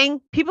you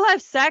kidding? People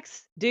have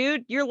sex,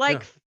 dude. You're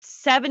like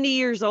 70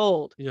 years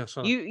old. Yeah,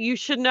 shut up. You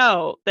should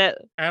know that.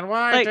 And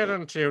why like,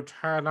 didn't you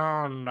turn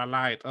on the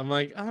light? I'm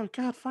like, oh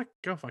God,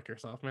 go fuck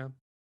yourself, man.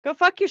 Go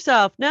fuck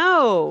yourself.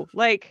 No,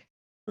 like,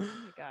 oh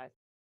my God.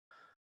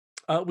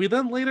 We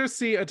then later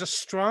see a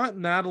distraught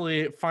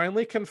Natalie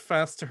finally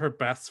confess to her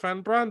best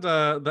friend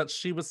Brenda that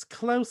she was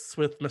close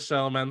with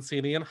Michelle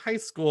Mancini in high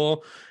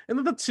school, and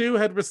that the two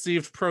had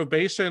received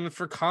probation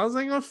for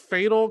causing a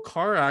fatal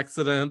car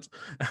accident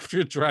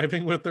after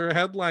driving with their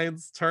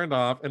headlights turned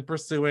off and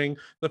pursuing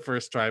the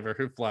first driver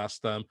who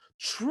flashed them.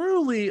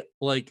 Truly,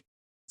 like,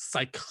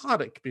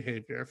 psychotic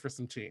behavior for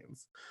some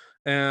teens.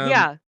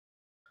 And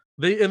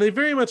they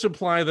very much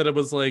imply that it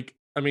was like,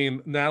 I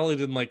mean, Natalie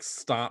didn't like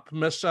stop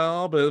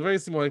Michelle, but it very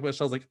seemed like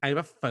Michelle's like, I have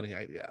a funny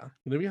idea.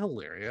 It'd be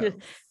hilarious.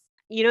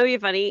 You know, it'd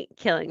be funny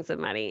killing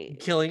somebody,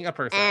 killing a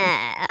person.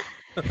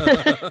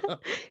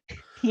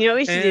 You know what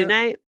we should do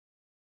tonight?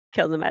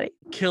 Kill somebody.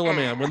 Kill a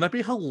man. Wouldn't that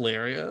be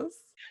hilarious?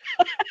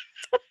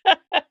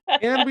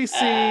 And we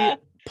see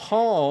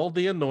Paul,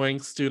 the annoying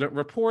student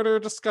reporter,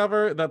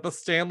 discover that the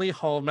Stanley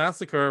Hall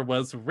massacre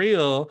was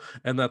real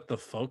and that the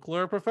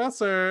folklore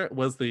professor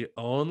was the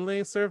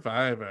only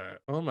survivor.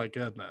 Oh my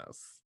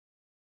goodness.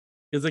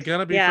 Is it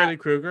gonna be Freddy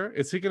Krueger?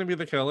 Is he gonna be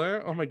the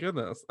killer? Oh my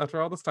goodness.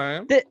 After all this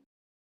time?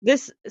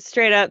 This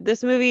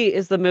movie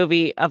is the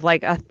movie of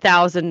like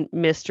 1,000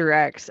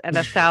 misdirects and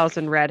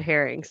 1,000 red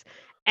herrings.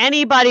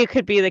 Anybody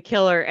could be the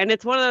killer. And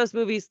it's one of those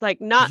movies like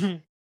not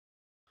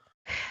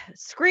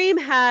Scream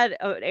had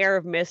an air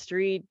of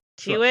mystery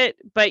to Sure. it,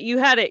 but you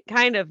had it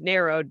kind of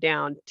narrowed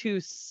down to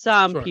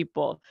some Sure.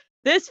 people.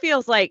 This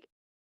feels like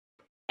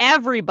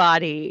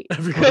everybody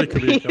Everybody could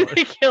could be a be killer.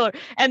 a killer,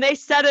 and they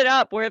set it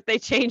up where if they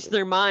change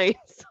their minds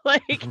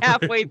like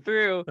halfway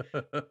through,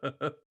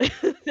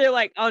 they're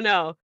like, "Oh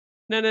no,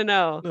 no, no,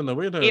 no, No,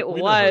 we know it who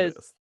it was.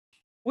 is.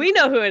 We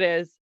know who it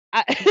is."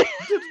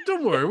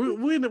 Don't worry,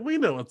 we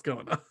know what's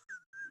going on.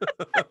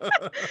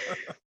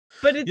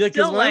 But it's Yeah,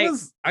 because still when like,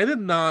 I did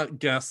not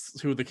guess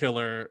who the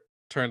killer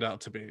turned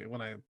out to be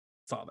when I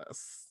saw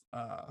this.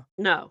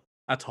 no.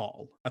 At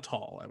all,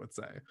 I would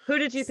say. Who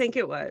did you think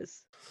it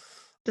was?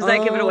 Does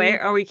that give it away?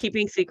 Are we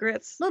keeping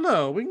secrets?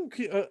 No, we can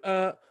keep.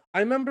 I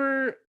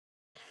remember.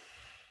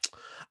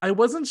 I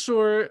wasn't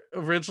sure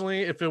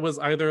originally if it was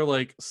either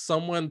like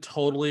someone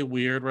totally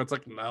weird where it's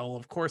like, no,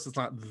 of course it's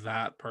not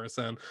that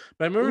person.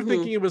 But I remember Mhm.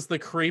 thinking it was the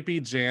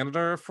creepy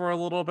janitor for a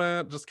little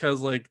bit, just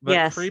because like that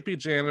Yes. creepy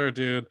janitor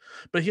dude.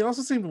 But he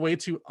also seemed way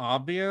too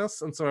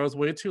obvious, and so I was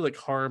way too like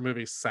horror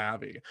movie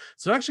savvy.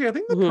 So actually, I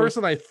think the Mhm.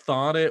 person I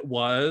thought it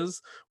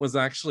was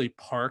actually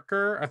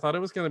Parker. I thought it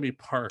was gonna be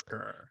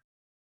Parker.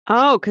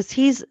 Oh, because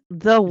he's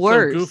the He's so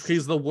goofy. worst.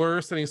 He's the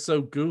worst, and he's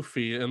so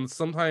goofy. And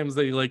sometimes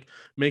they like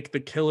make the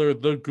killer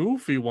the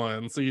goofy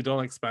one, so you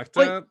don't expect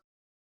Well, it.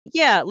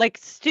 yeah, like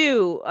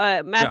Stu,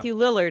 Yeah, Matthew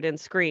Lillard in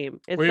Scream.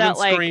 Is or even that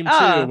like, Scream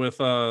 2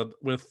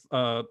 with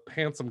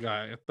handsome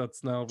guy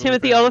that's now really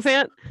Timothy famous.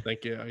 Oliphant?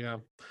 Thank you. Yeah.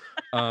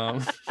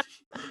 Um,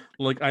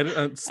 like I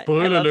I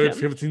spoiler love alert if him.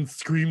 you haven't seen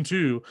Scream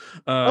 2.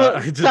 Oh,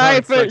 I did not sorry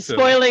for expect him.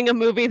 spoiling a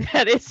movie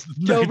that is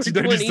over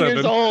 20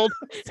 years 1997. old.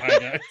 Sorry,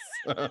 guys.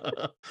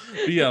 But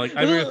yeah, like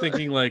I remember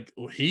thinking like,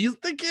 "Oh, he's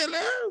the killer."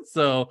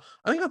 So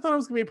I thought it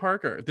was gonna be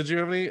Parker. Did you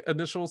have any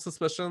initial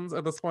suspicions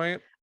at this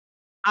point?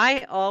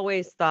 I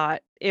always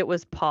thought it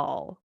was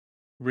Paul.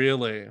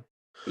 Really?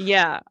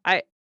 Yeah,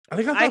 I I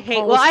I thought hate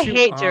Paul well, was I too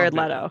hate Jared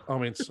obvious. Leto. I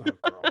mean,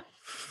 girl.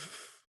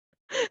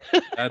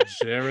 That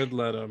Jared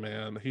Leto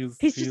man, He's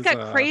just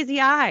got crazy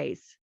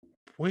eyes.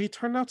 well, he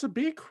turned out to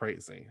be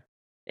crazy.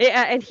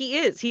 Yeah, and he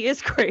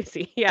is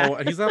crazy. Yeah. Oh,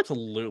 he's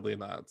absolutely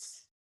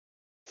nuts.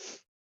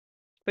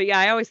 But yeah,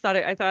 I always thought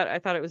I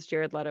thought it was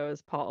Jared Leto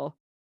as Paul.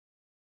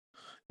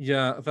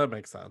 Yeah, that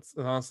makes sense.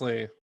 And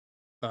honestly,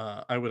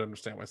 I would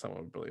understand why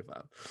someone would believe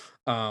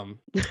that.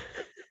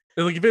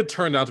 Like if it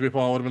turned out to be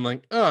Paul, I would have been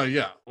like, oh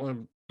yeah, well,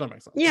 that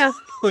makes sense. Yeah.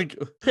 Like,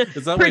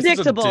 is that why he's such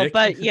a Predictable, dick?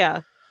 but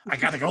yeah. I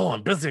gotta go.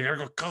 I'm busy. I gotta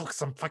go cook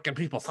some fucking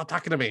people. Stop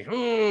talking to me.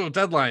 Ooh,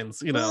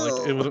 deadlines. You know,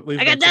 like it would at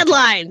least I got make sense.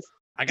 deadlines.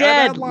 I got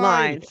a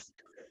deadline. Deadlines.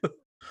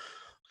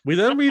 We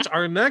then reach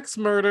our next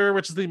murder,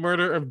 which is the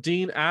murder of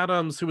Dean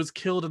Adams, who was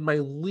killed in my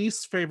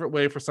least favorite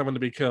way for someone to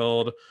be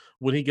killed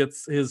when he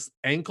gets his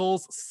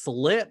ankles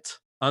slit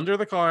under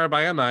the car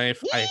by a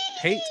knife. I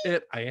hate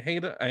it. I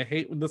hate it. I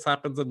hate when this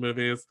happens in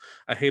movies.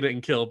 I hate it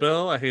in Kill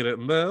Bill. I hate it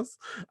in this.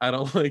 I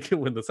don't like it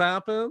when this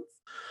happens.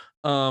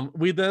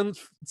 We then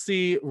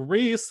see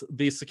Reese,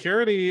 the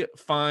security,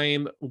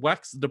 find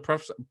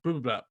Professor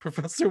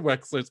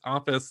Wexler's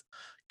office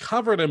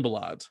covered in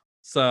blood.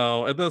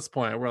 So at this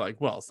point, we're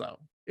like, well, so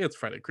it's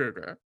Freddy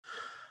Krueger.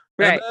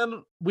 Right. And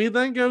then we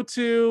then go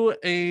to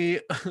a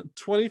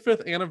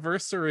 25th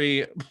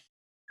anniversary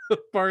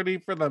party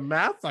for the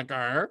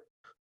massacre.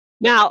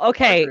 Now,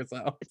 okay, Parker's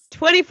house.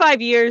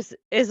 25 years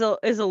is a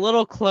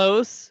little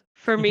close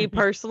for me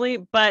personally,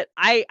 but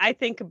I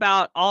think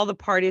about all the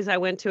parties I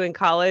went to in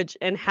college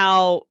and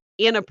how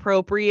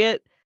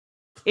inappropriate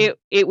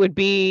it would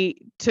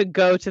be to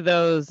go to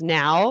those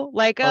now,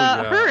 like a yeah.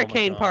 Oh my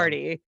hurricane God.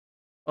 party.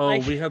 Oh,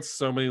 Like- we had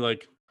so many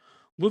like,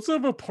 let's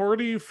have a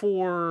party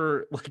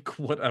for like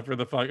whatever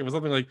the fuck. It was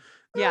something like,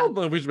 Yeah. I don't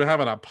know if we should be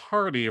having a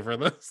party for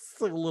this.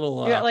 Like a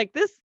little Yeah, like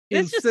this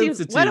just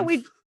seems, why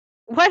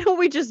don't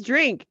we just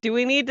drink? Do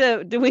we need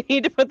to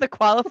put the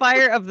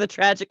qualifier of the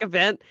tragic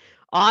event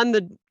on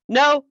the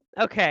no?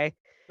 Okay.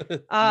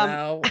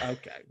 Now,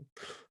 okay.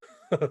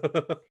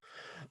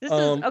 This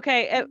is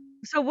okay.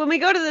 So when we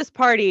go to this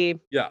party,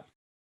 Yeah,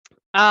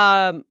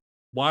 um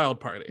wild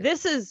party.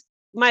 this is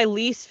my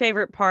least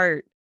favorite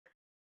part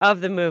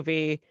of the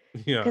movie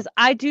Yeah. because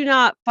I do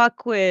not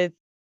fuck with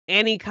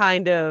any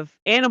kind of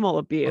animal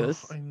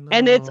abuse. I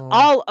And it's know.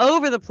 all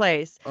over the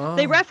place.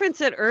 They Oh,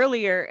 reference it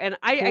earlier, and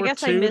I poor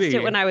guess I missed it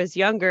Tootie. when I was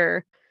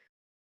younger.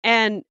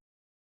 And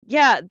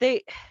yeah,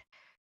 the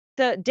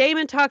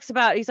Damon talks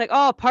about, he's like,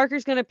 oh,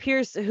 Parker's gonna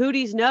pierce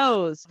Hootie's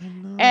nose. I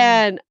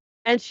know.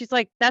 And she's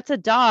like, that's a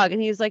dog.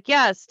 And he's like,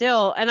 yeah,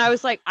 still. And I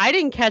was like, I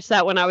didn't catch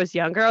that when I was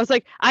younger. I was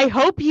like, I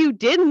hope you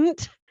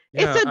didn't.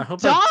 Yeah, It's I a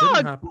hope that didn't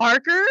dog, happen.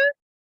 Parker.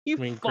 You I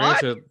mean,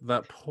 fuck. granted,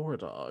 that poor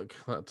dog.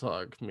 That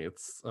dog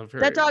meets a very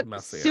That dog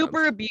messy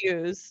super end.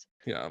 abused.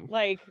 Yeah,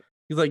 Like,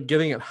 he's like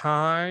getting it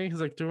high.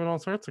 He's like doing all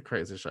sorts of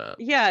crazy shit.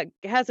 yeah,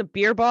 it has a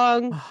beer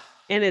bong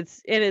in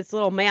its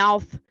little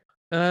mouth.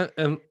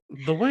 And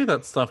the way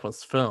that stuff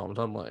was filmed,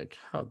 I'm like,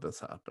 how'd this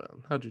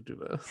happen? How'd you do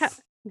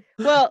this?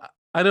 Well,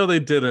 I know they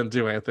didn't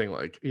do anything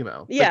like, you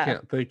know, Yeah. they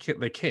can't. They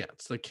But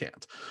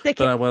I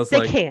can't. was They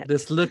like, can't.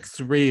 this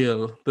looks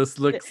real. This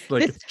looks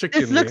like it's This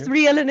tricking looks me.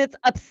 real and it's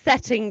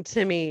upsetting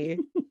to me.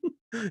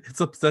 It's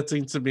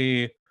upsetting to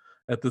me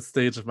at this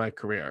stage of my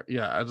career.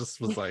 Yeah, I just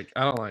was like,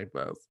 I don't like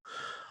this.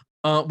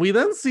 We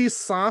then see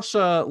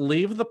Sasha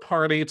leave the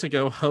party to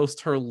go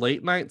host her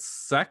late night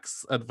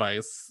sex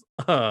advice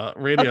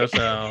radio Okay.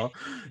 show,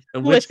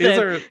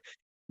 Listen.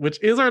 which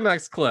is our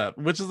next clip,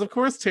 which is of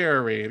course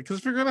Tara Reid. Because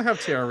if you're gonna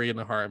have Tara Reid in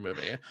a horror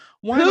movie,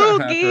 why not Who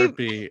have her gave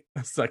be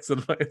sex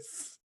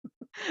advice?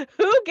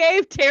 who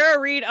gave Tara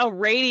Reid a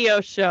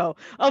radio show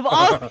of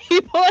all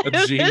people A in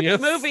this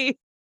genius? movie?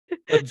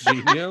 A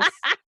genius?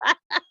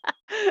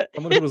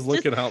 Someone who was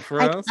looking out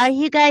for us. Are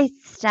you guys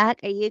stuck?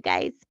 Are you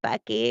guys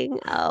fucking?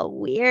 Oh,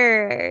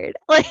 weird.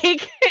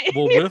 Like,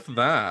 Well, with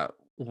that,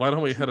 why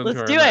don't we head into let's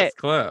our do next it.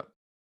 clip?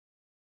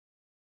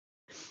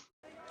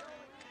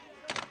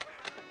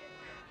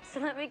 So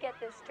let me get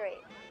this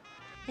straight.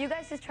 You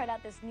guys just tried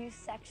out this new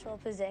sexual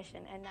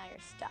position and now you're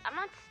stuck. I'm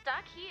not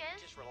stuck. He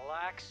is. Just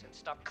relax and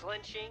stop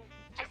clenching.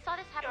 I saw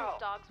this happen with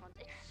dogs once.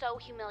 It's so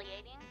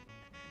humiliating.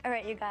 All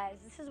right, you guys,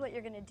 this is what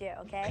you're gonna do,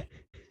 okay?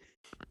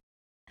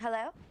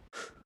 Hello?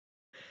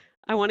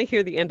 I want to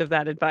hear the end of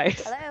that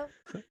advice. Hello?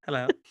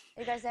 Hello.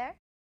 You guys there?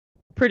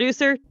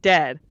 Producer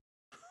dead.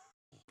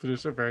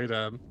 Producer very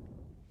dead.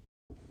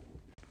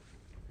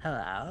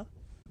 Hello.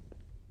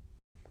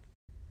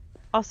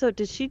 Also,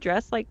 did she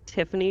dress like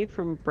Tiffany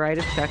from Bride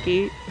of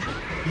Chucky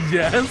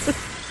Yes.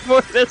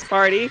 for this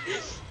party?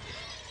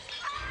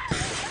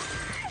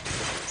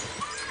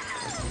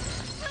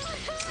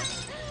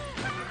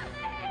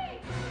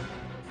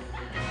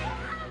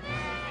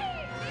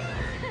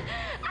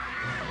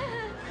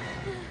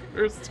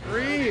 Her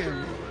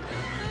scream.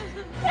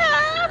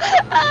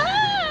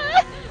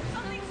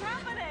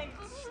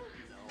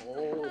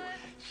 No,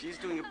 she's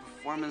doing a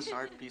performance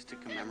art piece to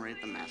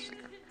commemorate the massacre.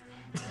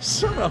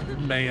 Shut up,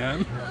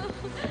 man.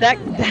 That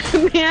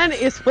man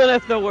is one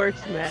of the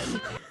worst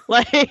men.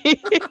 Like,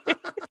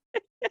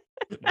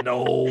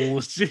 No,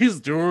 she's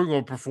doing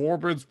a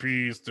performance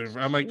piece.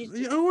 I'm like,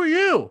 who are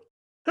you?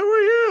 Who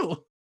are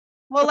you?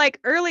 well, like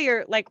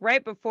earlier, like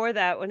right before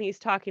that, when he's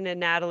talking to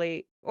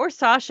Natalie or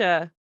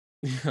Sasha,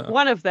 Yeah.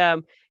 one of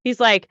them, he's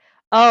like,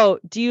 "Oh,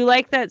 do you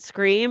like that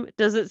scream?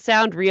 Does it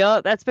sound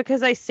real? That's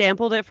because I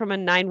sampled it from a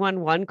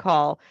 911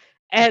 call."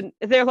 And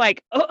they're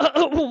like,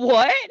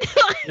 "What?"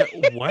 Yeah,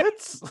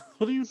 what?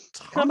 What are you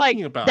I'm like,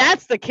 talking about?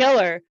 "That's the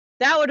killer."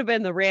 That would have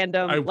been the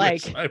random, I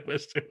like,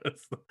 wish it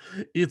was.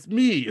 It's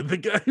me, the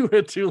guy who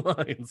had 2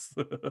 lines.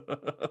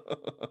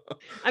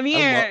 I'm I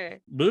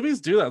here. movies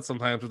do that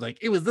sometimes. With like,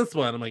 it was this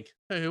one. I'm like,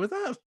 hey, who was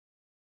that?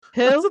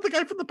 Who? Was it the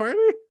guy from the party?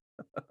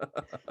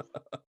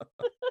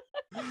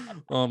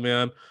 Oh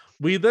man.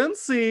 We then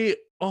see,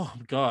 oh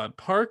god,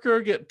 Parker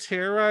get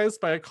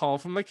terrorized by a call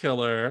from the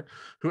killer,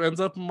 who ends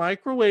up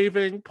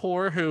microwaving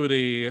poor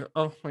Hootie.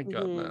 Oh my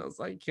goodness,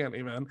 I can't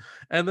even.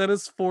 And then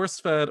is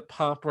force-fed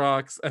pop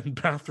rocks and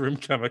bathroom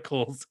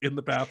chemicals in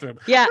the bathroom.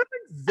 Yeah. Not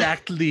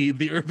exactly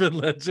the urban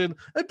legend.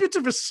 A bit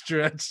of a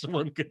stretch,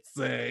 one could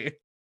say.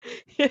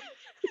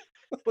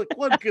 Like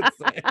one could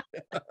say.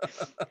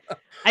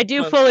 I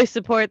do But- fully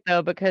support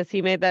though, because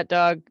he made that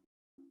dog.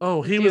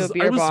 Oh, he do a was. I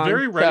beer was bong,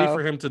 very ready so-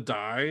 for him to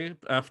die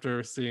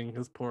after seeing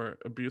his poor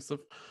abusive.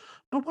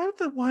 But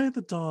why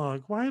the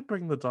dog? Why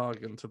bring the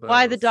dog into this?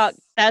 Why the dog?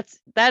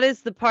 That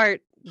is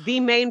the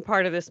main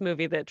part of this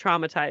movie that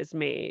traumatized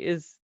me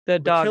is the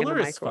dog in the killer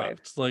is microwave.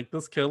 fucked. Like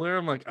this killer,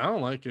 I'm like, I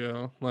don't like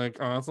you. Like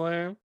honestly,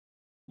 I'm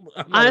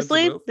not into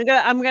Honestly, this.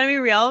 I'm gonna be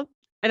real.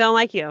 I don't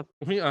like you.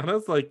 To be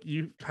honest, like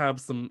you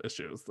have some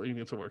issues that you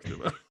need to work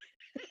through.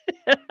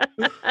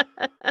 That.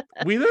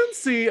 We then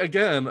see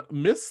again,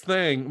 Miss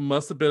Thing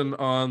must have been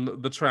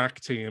on the track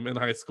team in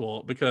high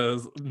school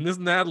because Miss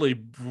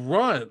Natalie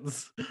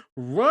runs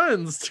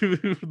to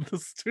the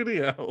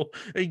studio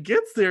and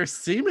gets there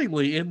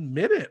seemingly in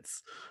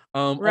minutes.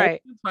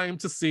 Right. All the time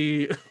to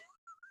see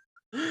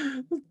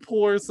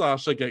poor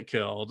Sasha get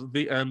killed.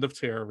 The end of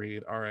Tara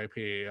Reid,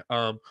 R.I.P.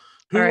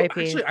 Who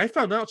R.I.P.. actually I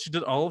found out she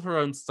did all of her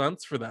own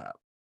stunts for that.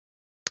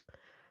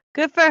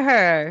 Good for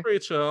her. Pretty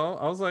chill.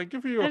 I was like,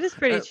 good for you. That is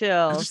pretty And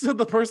chill. she said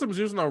the person was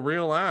using a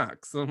real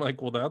axe. And I'm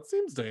like, well, that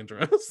seems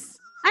dangerous.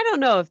 I don't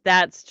know if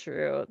that's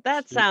true.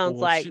 That sounds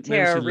Well, like maybe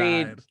Tara she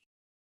Reid lied.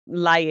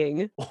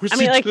 lying. Or I she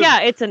mean, like, didn't-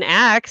 yeah, it's an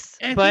axe,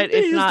 I but think they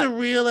it's used not. a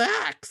real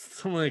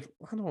axe. I'm like,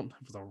 I don't know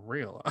if it's a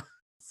real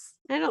axe.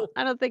 I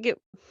don't think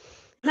it.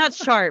 Not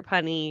sharp,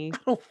 honey. I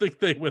don't think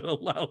they would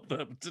allow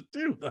them to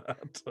do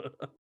that.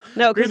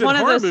 No, because Granted, one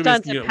of horror those movies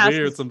stunts can that get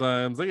weird passes.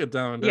 sometimes. They get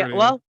down and Yeah, dirty.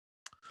 well,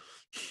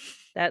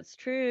 that's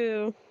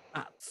true.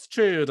 That's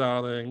true,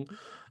 darling.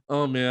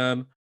 Oh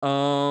man.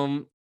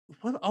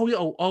 What? Oh yeah.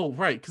 Oh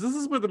right. Because this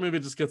is where the movie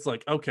just gets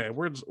like, okay,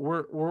 we're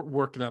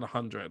working at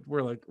 100.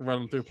 We're like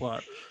running through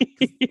plot.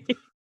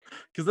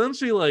 Because then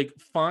she like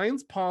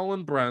finds Paul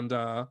and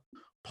Brenda.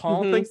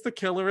 Paul Mhm. thinks the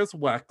killer is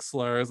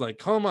Wexler. Is like,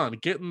 come on,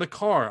 get in the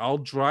car. I'll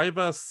drive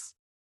us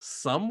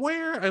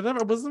somewhere. I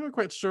wasn't even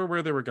quite sure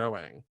where they were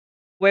going.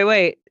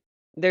 Wait.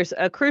 there's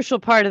a crucial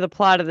part of the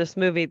plot of this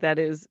movie that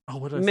is Oh,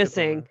 what did I skip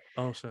missing.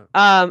 over? Oh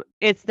shit.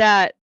 It's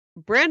that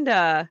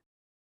Brenda,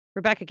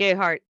 Rebecca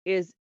Gayheart,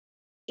 is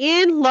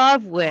in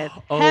love with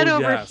head Oh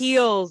over yes.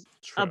 heels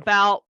True.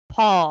 about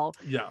Paul.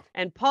 Yeah.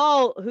 And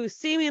Paul, who's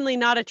seemingly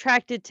not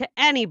attracted to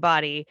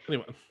anybody,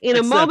 Anyway. in a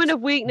Except moment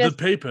of weakness, The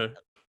paper.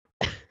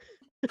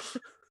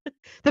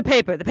 the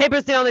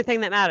paper's the only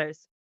thing that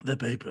matters. The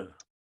paper.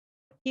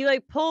 He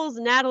like pulls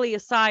Natalie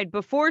aside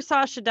before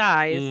Sasha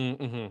dies,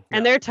 Mm-hmm.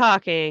 and they're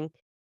talking,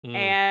 Mm.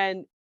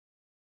 and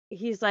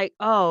he's like,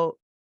 "Oh,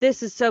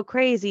 this is so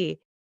crazy."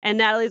 And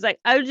Natalie's like,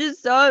 "I'm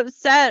just so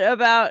upset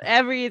about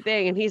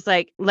everything." And he's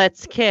like,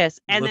 "Let's kiss."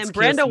 And Let's then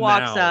Brenda kiss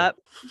walks now. up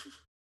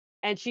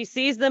and she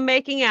sees them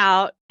making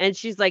out, and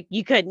she's like,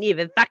 "You couldn't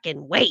even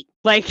fucking wait."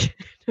 Like,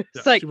 it's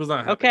Yeah, like, she was not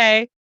happy.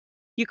 okay,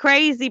 you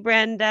crazy,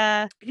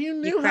 Brenda. You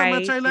knew how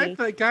much I liked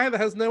that guy that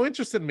has no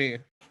interest in me.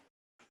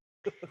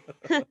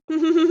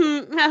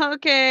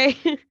 Okay.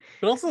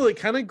 But also, like,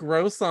 kind of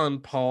gross on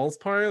Paul's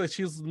part. Like,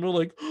 she's more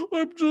like,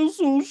 I'm just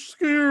so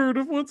scared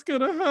of what's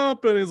gonna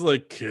happen. He's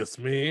like, kiss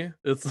me.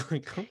 It's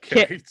like,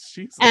 okay,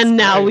 Jesus. And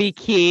now we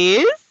Christ.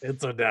 kiss.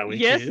 And so now we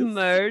Yes, kiss.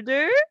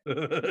 murder.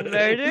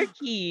 Murder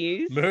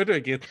keys. Murder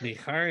gets me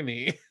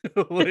horny.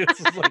 It's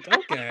just like,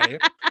 okay,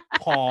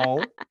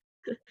 Paul.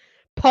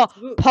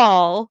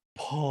 Paul.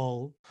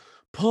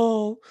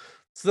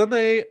 So then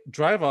they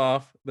drive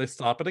off, they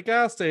stop at a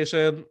gas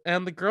station,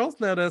 and the girls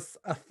notice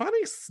a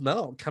funny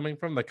smell coming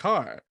from the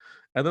car.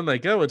 And then they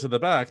go into the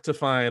back to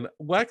find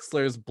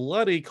Wexler's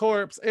bloody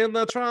corpse in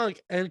the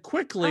trunk and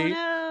quickly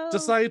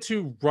decide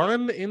to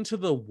run into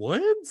the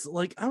woods.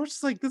 Like, I was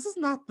just like, this is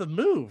not the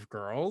move,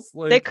 girls.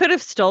 Like, They could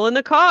have stolen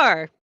the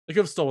car. They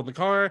could have stolen the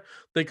car.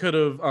 They could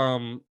have,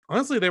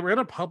 honestly, they were in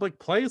a public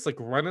place, like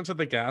run into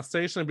the gas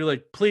station and be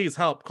like, please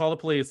help, call the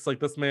police. Like,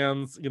 this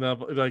man's,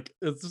 like,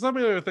 it's so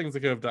many other things they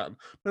could have done.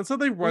 And so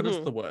they run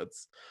into the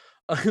woods.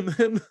 And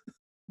then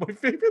my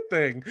favorite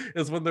thing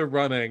is when they're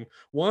running.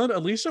 One,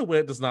 Alicia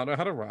Witt does not know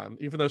how to run,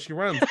 even though she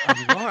runs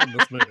a lot in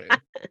this movie.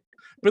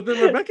 But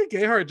then Rebecca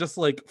Gayheart just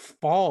like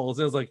falls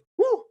and is like,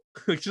 whoo!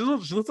 Like, she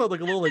looks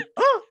like a little like,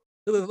 ah!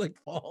 And then like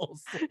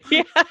falls.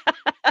 Yeah.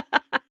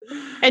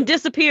 And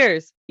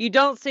disappears. You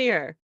don't see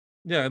her.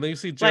 Yeah, and then you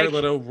see Jared Like-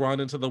 Leto run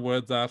into the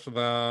woods after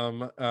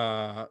them.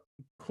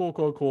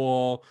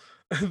 Cool.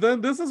 And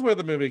then this is where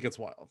the movie gets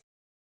wild.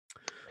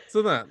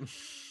 So then,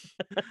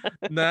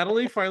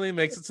 Natalie finally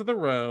makes it to the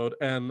road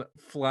and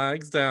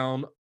flags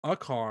down a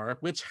car,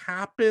 which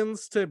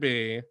happens to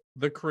be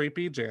the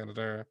creepy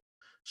janitor.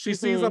 She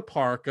sees a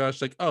parka.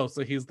 She's like, oh,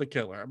 so he's the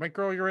killer. I'm like,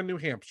 girl, you're in New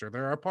Hampshire.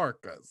 There are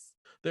parkas.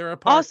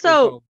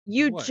 Also,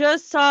 you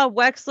just saw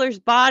Wexler's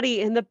body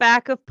in the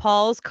back of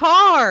Paul's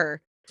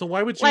car. So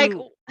why would you?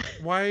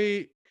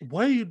 Like-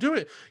 Why are you doing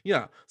it?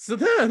 Yeah. So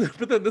then,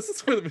 but then this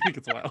is where the movie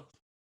gets wild.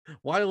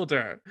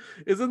 Wilder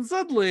is then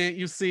suddenly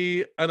you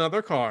see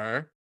another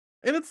car,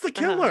 and it's the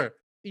killer.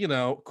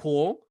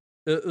 Cool.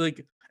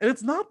 And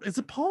it's not. Is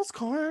it Paul's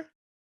car?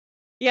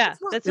 Yeah,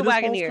 not- that's a it is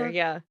Paul's Wagoneer. car?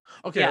 Yeah.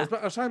 Okay, Yeah.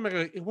 I was trying to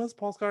make it was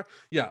Paul's car.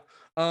 Yeah.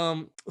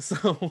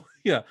 So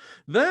yeah,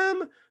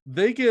 then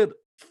they get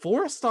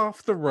forced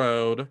off the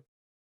road.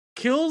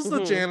 Kills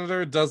the Mhm.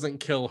 janitor, doesn't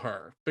kill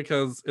her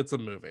because it's a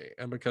movie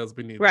and because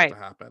we need that Right. to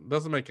happen.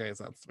 Doesn't make any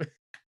sense to me.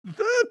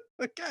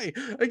 Then, okay,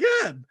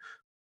 again,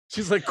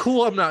 she's like,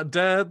 "Cool, I'm not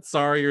dead.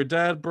 Sorry, you're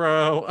dead,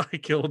 bro. I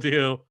killed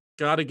you.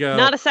 Gotta go.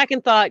 Not a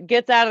second thought.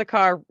 Gets out of the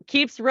car.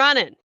 Keeps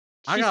running.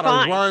 I She's gotta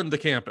fine. run to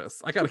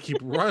campus. I gotta keep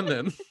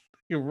running."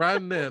 You're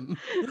running.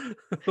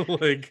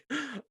 Like,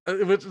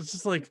 which is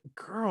just like,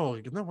 girl,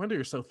 no wonder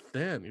you're so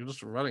thin. You're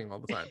just running all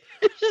the time.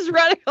 Just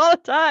running all the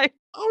time.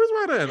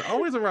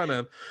 Always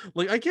running.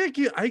 Like, I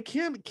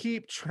can't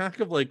keep track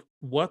of like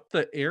what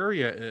the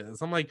area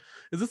is. I'm like,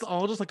 is this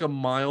all just like a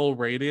mile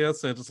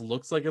radius and it just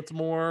looks like it's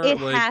more?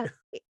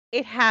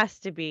 It has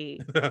to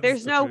be. It has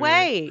There's to no be.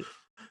 way.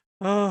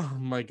 Oh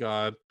my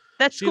god.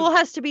 That She- school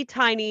has to be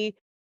tiny.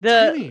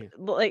 Tiny.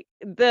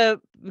 The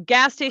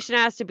gas station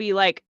has to be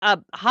like a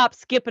hop,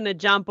 skip, and a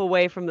jump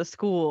away from the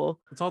school.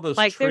 It's all those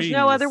Like there's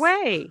no other trees.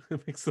 way.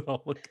 It makes it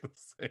all look the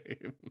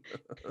same.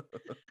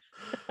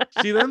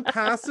 She then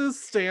passes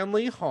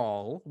Stanley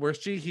Hall, where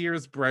she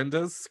hears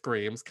Brenda's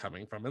screams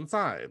coming from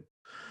inside.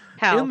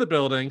 How? In the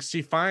building,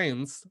 she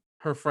finds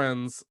her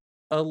friend's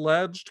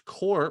alleged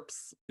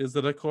corpse. Is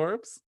it a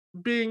corpse?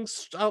 Being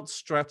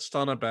outstretched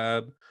on a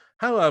bed.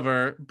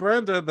 However,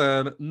 Brenda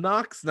then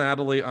knocks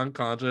Natalie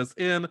unconscious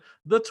in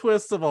the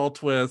twist of all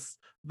twists.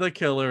 The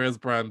killer is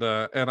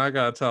Brenda. And I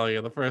gotta tell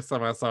you, the first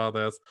time I saw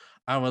this,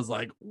 I was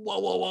like,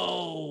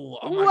 whoa.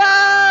 Oh my God.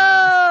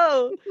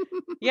 Whoa!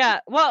 Yeah.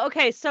 Well,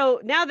 okay. So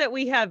now that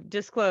we have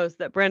disclosed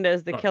that Brenda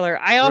is the Oh, killer,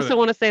 I also really?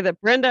 want to say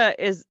that Brenda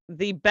is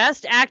the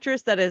best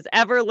actress that has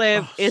ever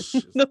lived Oh, in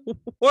she's the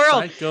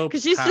world.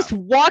 Because she's just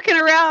psychopath. walking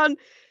around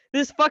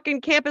this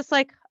fucking campus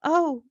like,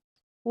 oh,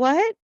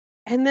 what?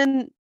 And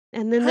then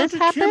How this do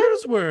happened?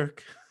 killers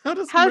work? How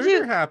does How'd murder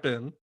you-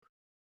 happen?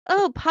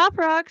 Oh, pop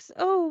rocks.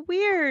 Oh,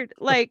 weird.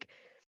 Like,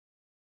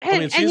 I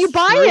mean, And she's you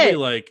buy truly it.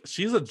 like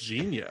she's a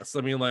genius.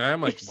 I mean, like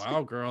I'm like,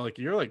 wow, girl, like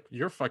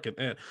you're fucking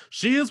it.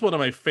 She is one of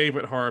my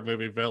favorite horror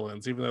movie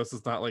villains, even though this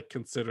is not like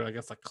considered, I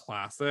guess, a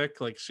classic.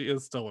 Like she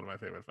is still one of my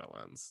favorite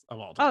villains of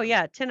all time. Oh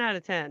yeah, 10 out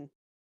of 10.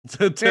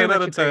 10 much out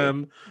of agree.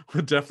 10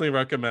 would definitely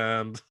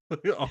recommend.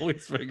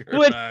 Always bring her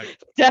Would back.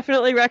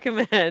 definitely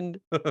recommend.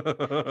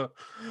 Brenda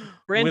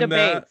When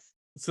that- Bates.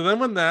 So then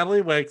when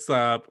Natalie wakes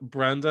up,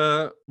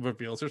 Brenda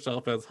reveals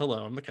herself as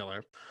hello, I'm the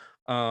killer.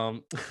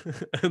 And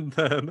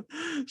then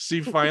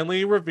she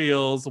finally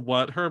reveals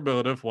what her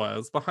motive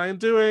was behind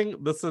doing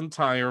this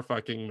entire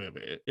fucking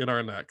movie in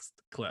our next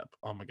clip.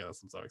 Oh my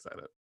goodness, I'm so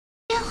excited.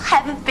 You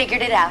haven't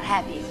figured it out,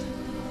 have you?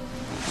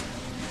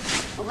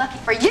 Well, lucky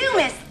for you,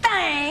 Miss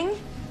Thing,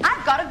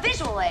 I've got a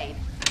visual aid.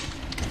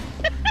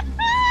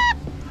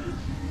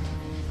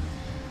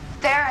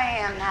 There I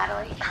am,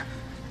 Natalie,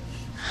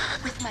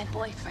 with my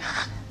boyfriend,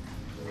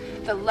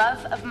 the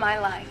love of my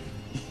life.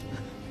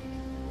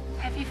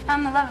 Have you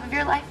found the love of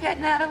your life yet,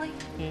 Natalie?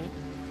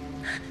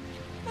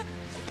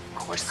 Of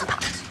course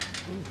not.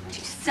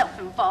 Too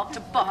self-involved to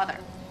bother.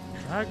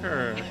 Drag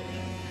her.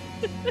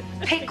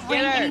 Pick ring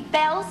any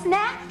bells,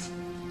 Nat?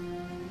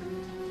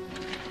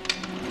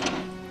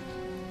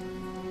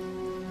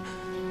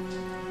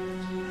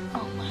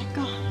 Oh my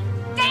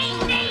God. Ding,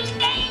 ding,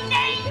 ding,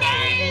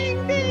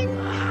 ding,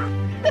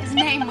 ding! His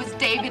name was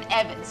David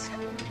Evans.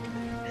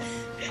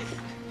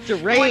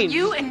 Deranged. When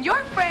you and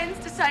your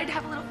friends decided to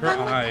have a little Her fun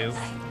with eyes.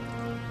 it.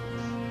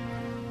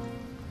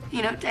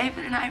 You know,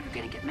 David and I were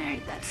going to get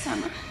married that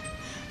summer,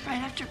 right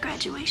after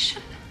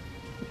graduation.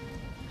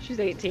 She's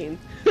 18.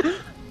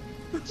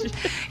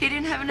 He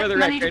didn't have For enough the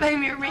money to record. buy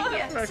me a ring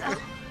yet, so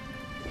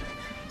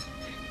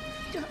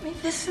he got me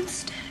this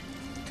instead.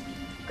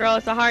 Girl,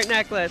 it's a heart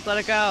necklace. Let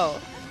it go.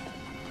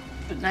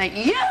 But now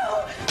you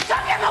took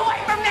him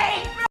away from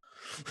me!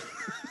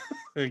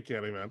 I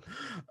can't even.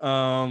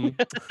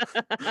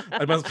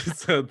 I must be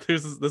said,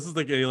 this is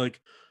like a like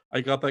I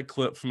got that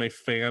clip from a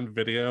fan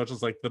video, which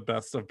is like the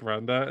best of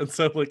Brenda, and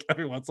so like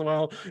every once in a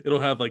while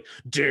it'll have like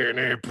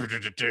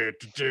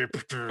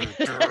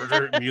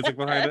music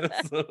behind it.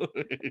 So,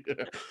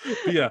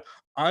 yeah,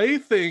 I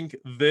think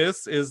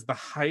this is the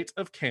height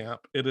of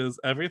camp. It is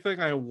everything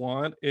I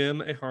want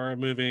in a horror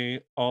movie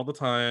all the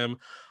time.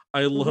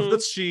 I love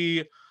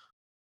that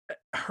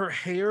her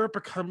hair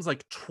becomes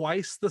like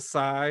twice the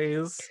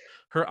size.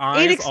 Her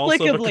eyes also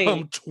Inexplicably.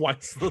 become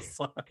twice the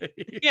size.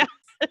 Yeah.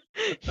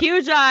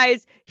 Huge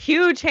eyes,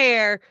 huge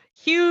hair,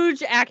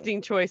 huge acting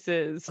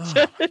choices.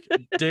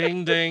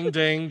 Ding, ding,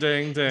 ding,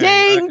 ding, ding.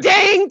 Ding,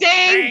 ding,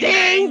 ding,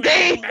 ding,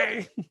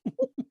 ding.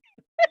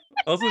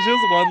 Also, she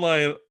has one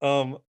line.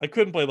 I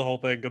couldn't play the whole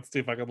thing. It's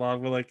too fucking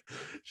long. But like,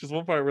 she's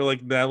one part where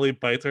like Natalie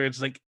bites her and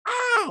she's like,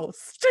 "Ow,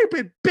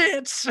 stupid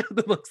bitch!" And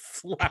then like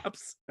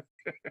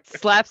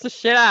Slaps the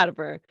shit out of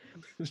her.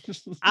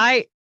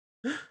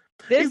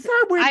 Is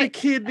that where the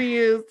kidney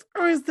is,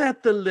 or is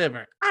that the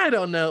liver? I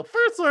don't know.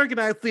 First organ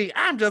I see,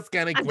 I'm just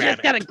gonna grab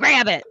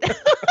it.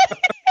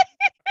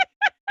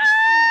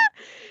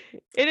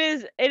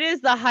 It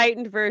is the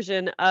heightened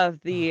version of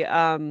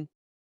the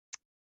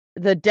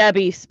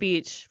Debbie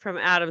speech from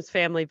Adam's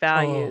Family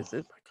Values.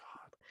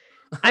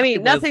 I mean,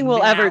 It nothing was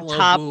will ever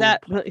top Malibu.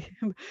 that.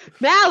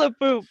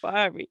 Malibu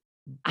Barbie.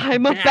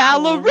 I'm a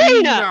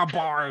ballerina.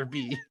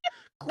 Barbie.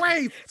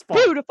 Graceful.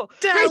 Beautiful.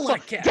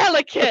 Delicate.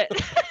 Delicate.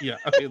 Yeah,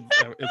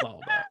 it's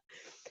all that.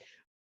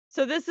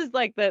 So this is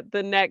like the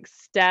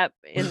next step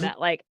in that,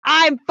 like,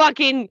 I'm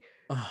fucking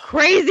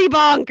crazy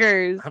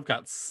bonkers. I've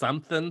got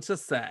something to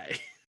say.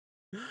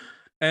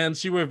 And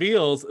she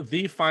reveals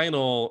the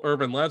final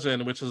urban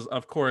legend, which is,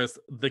 of course,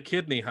 the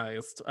kidney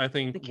heist. I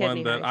think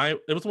kidney heist.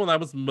 it was one I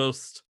was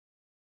most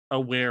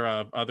aware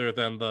of, other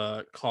than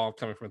the call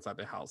coming from inside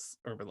the house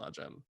urban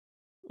legend.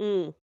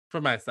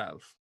 For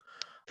myself.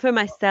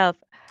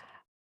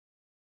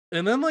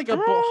 And then like a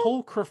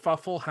whole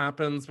kerfuffle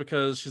happens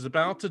because she's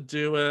about to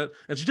do it,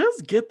 and she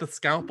does get the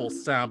scalpel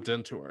stabbed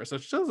into her. So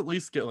she does at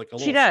least get like a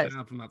little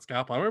stab from that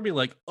scalpel. I remember being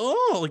like,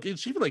 oh, like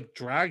she even like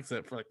drags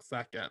it for like a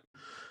second.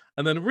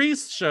 And then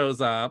Reese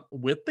shows up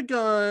with the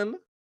gun,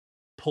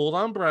 pulled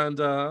on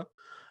Brenda,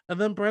 and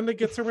then Brenda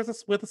gets her with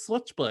a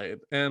switchblade,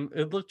 and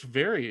it looked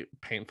very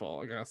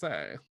painful. I gotta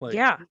say, like,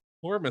 Yeah.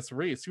 poor Miss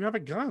Reese, you have a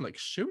gun, like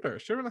shoot her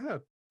in the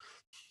head.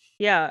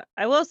 Yeah,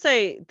 I will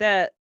say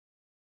that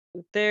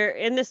they're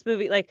in this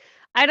movie. Like,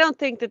 I don't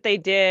think that they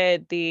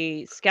did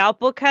the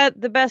scalpel cut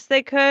the best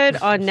they could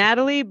on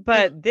Natalie,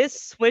 but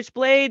this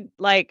switchblade,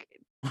 like,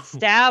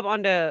 stab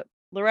onto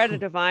Loretta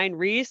Devine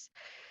Reese,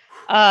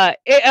 I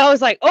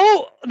was like,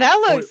 oh, that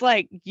looks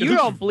like you're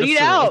gonna bleed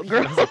out,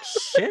 girl. I was like,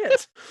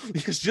 shit.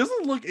 Because she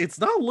doesn't look, it's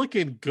not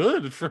looking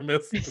good for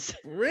Miss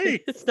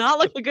Reese. It's not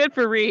looking good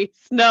for Reese.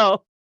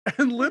 No.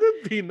 And let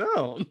it be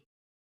known.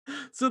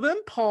 So then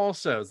Paul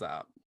shows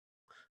up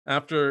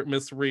after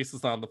Miss Reese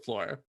is on the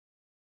floor.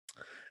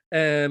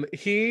 And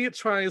he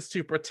tries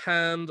to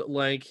pretend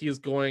like he's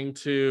going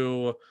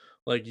to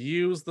like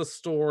use the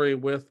story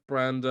with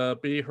Brenda,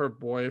 be her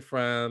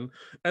boyfriend.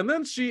 And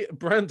then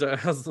Brenda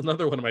has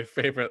another one of my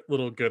favorite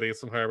little goodies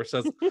from her, which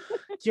says,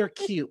 "You're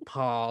cute,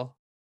 Paul,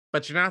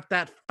 but you're not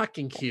that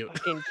fucking cute."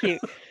 Fucking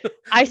cute.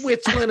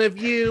 Which one of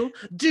you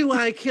do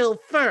I kill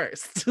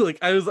first? Like,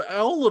 I was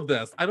all of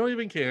this. I don't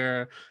even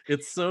care.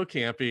 It's so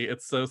campy.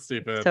 It's so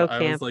stupid. So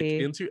But I was like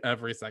campy. into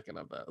every second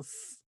of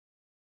this.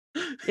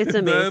 It's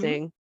And then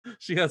amazing.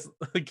 she has,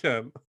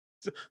 again,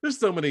 there's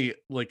so many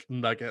like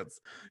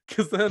nuggets.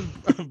 Because then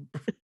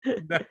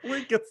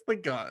Natalie gets the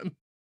gun,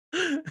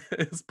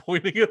 is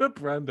pointing it at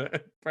Brenda,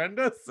 and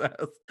Brenda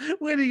says,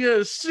 "When are you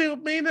gonna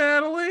shoot me,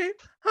 Natalie?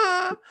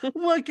 Huh?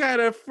 What kind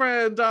of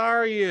friend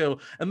are you?"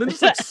 And then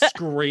just like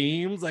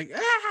screams like,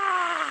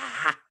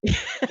 "Ah!"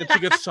 And she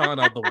gets shot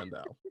out the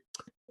window.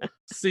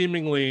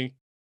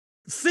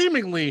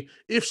 Seemingly,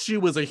 if she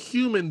was a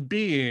human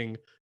being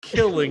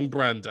killing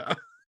Brenda.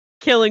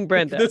 Killing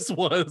Brenda. This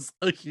was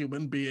a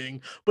human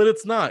being, but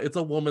it's not. It's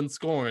a woman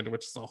scorned,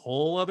 which is a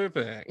whole other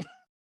thing.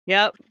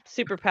 Yep.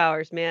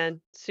 Superpowers,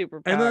 man.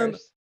 Superpowers. And then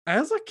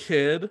as a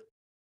kid,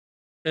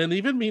 and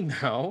even me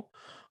now,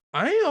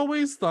 I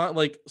always thought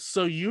like,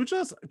 so you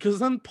just, because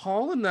then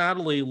Paul and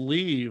Natalie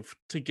leave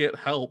to get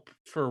help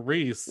for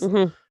Reese,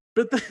 Mhm.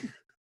 but they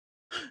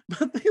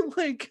but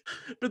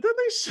then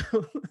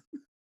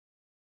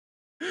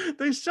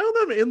they show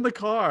them in the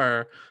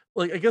car,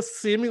 like I guess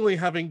seemingly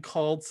having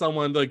called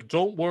someone like,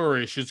 "Don't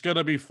worry, she's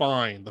gonna be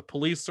fine. The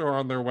police are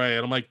on their way."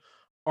 And I'm like,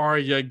 are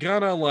you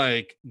gonna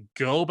like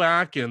go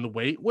back and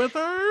wait with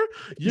her?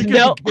 You can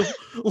Nope.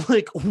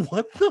 like,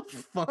 what the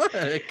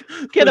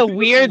fuck? Get a Like,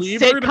 weird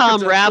leave her to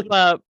sitcom wrap potentially-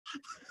 up.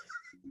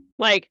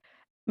 Like,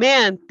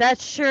 man,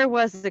 that sure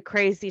was a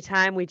crazy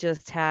time we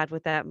just had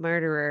with that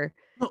murderer.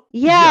 No,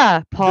 Yeah,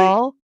 they-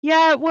 Paul.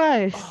 Yeah, it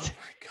was. Oh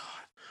my god.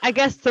 I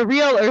guess the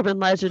real urban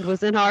legend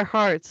was in our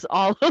hearts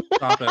all along.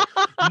 Stop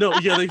it. No,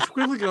 yeah, they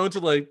quickly go into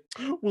like,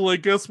 well, I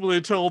guess when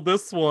they told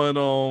this one,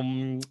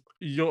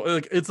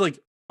 like it's like,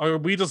 are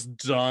we just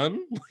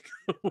done?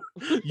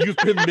 You've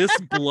been Miss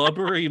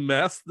Blubbery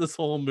Mess this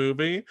whole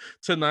movie.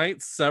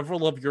 Tonight,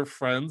 several of your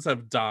friends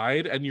have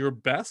died, and your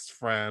best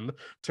friend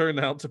turned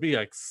out to be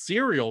a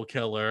serial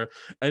killer,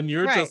 and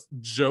you're Right. just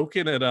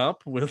joking it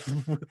up with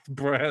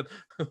Brad,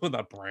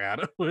 not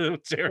Brad,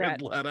 with Jared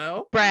Brad.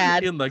 Leto.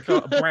 Brad. In the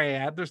car.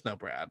 Brad. There's no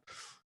Brad.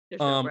 There's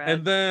no Brad.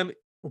 And then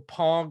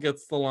Paul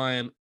gets the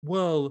line,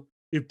 well,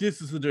 if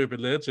this is an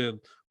urban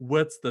legend,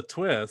 what's the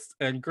twist?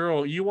 And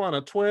girl, you want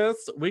a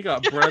twist? We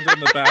got Brenda in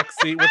the back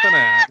seat with an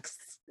axe.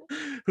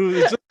 Who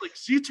is just like,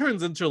 she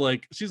turns into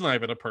like, she's not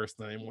even a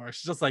person anymore.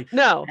 She's just like,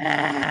 No.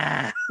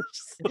 "Ah."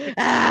 Just like-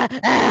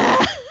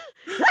 Ah.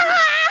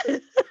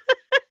 and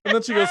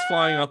then she goes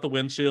flying out the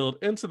windshield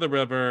into the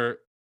river,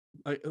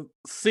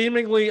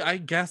 seemingly, I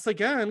guess,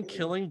 again,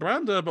 killing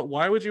Brenda. But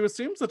why would you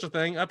assume such a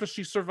thing after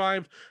she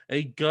survived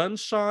a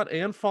gunshot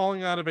and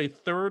falling out of a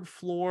third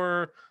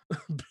floor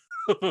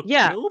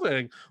Yeah.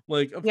 building?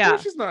 Like, of Yeah.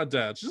 course she's not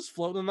dead. She's just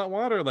floating in that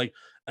water, like,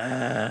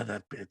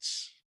 that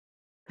bitch.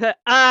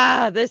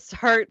 This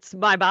hurts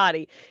my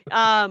body.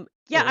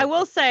 Yeah, I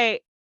will say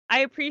I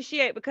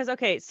appreciate because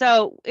okay,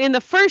 so in the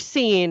first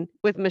scene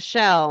with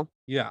Michelle,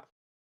 Yeah.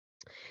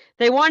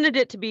 they wanted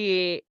it to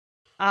be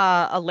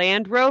a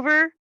Land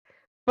Rover,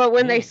 but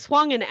when they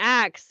swung an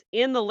axe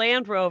in the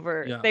Land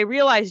Rover, Yeah. they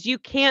realized you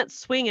can't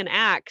swing an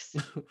axe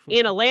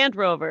in a Land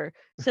Rover,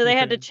 so they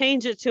had to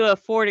change it to a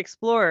Ford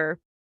Explorer.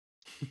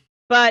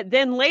 But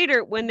then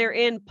later, when they're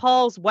in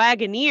Paul's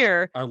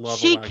Wagoneer, I love a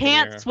she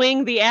can't Wagoneer.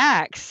 swing the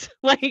axe.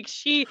 Like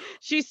she's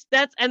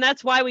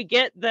that's why we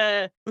get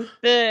the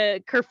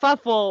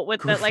kerfuffle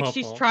with the like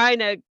she's Kerfuffle. trying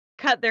to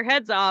cut their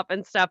heads off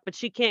and stuff, but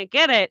she can't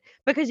get it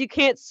because you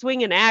can't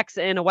swing an axe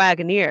in a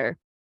Wagoneer.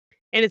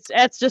 And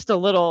that's just a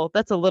little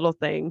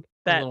thing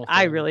that little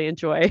I thing. really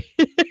enjoy.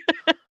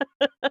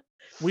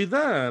 We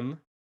then,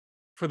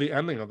 for the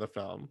ending of the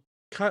film,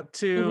 cut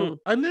to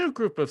a new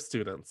group of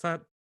students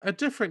at a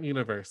different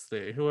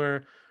university who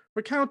are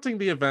recounting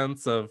the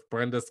events of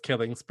Brenda's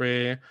killing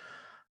spree.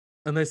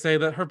 And they say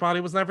that her body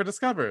was never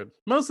discovered.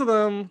 Most of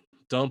them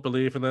don't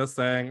believe in this,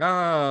 saying,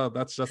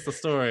 that's just a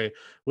story,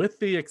 with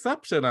the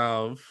exception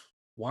of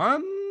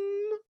one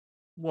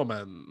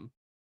woman.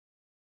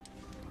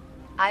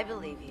 I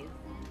believe you,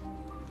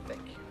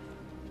 Thank you.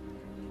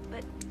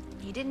 but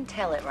you didn't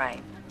tell it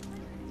right.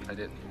 I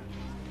didn't.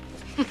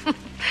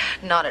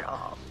 Not at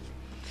all.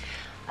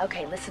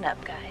 Okay, listen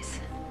up, guys.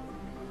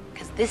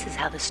 Because this is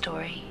how the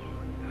story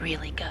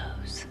really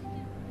goes.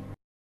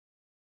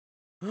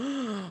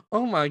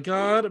 Oh my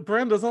god,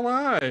 Brenda's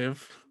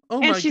alive. Oh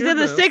And my she's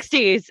goodness. in the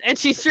 60s and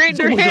she straightened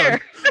her Oh my hair.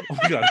 God. Oh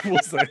my god, we'll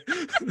say.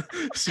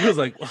 She was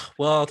like,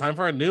 well, time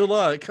for a new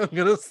look. I'm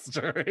gonna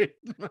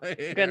straighten my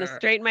hair. Gonna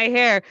straighten my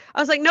hair. I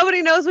was like,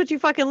 nobody knows what you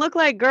fucking look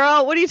like,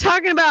 girl. What are you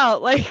talking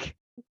about? Like,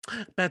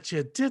 Bet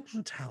you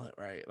didn't tell it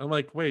right. I'm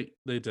like, wait,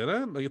 they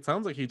didn't? Like, it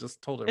sounds like he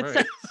just told it It's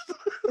right.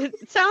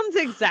 it sounds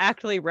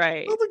exactly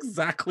right. That's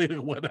exactly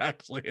what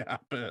actually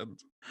happened.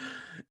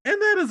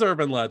 And that is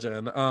urban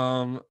legend,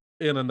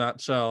 in a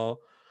nutshell.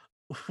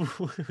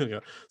 Yeah.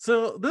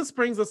 So this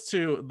brings us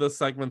to the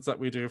segments that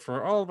we do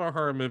for all of our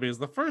horror movies.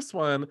 The first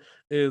one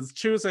is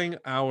choosing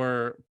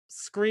our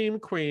Scream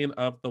Queen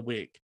of the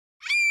Week.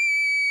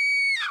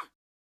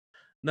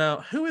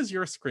 Now, who is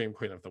your Scream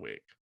Queen of the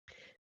Week?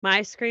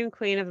 My Scream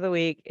Queen of the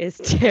Week is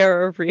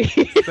Tara Reid.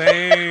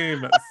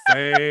 Same.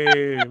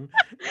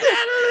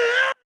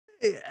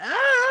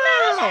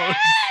 Ow!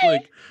 It's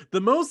like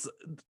the most.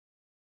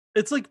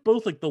 It's like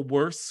both like the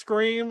worst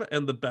Scream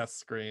and the best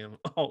Scream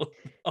all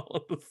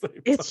at the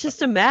same It's time.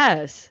 just a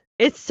mess.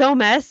 It's so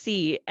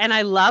messy, and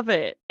I love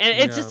it. And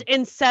it's Yeah. just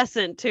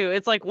incessant too.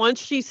 It's like once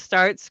she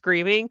starts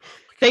screaming,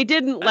 they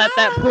didn't let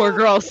that poor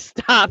girl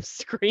stop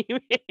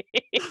screaming.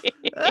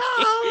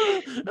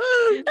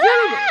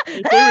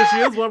 There she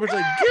is. One was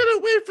like, "Get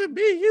away from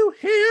me, you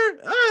hear?"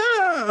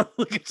 Ah!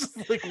 Like it's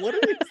just like, what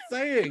are you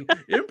saying?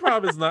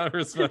 Improv is not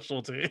her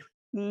specialty.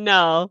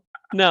 No.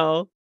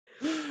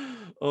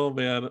 Oh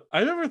man, I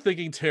remember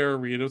thinking Tara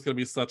Reid was gonna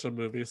be such a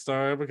movie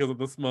star because at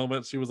this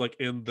moment she was like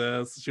in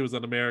this, she was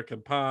in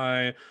American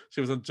Pie, she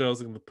was in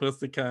Josie and the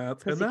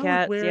Pussycats, and now like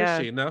Pussycats, where is yeah.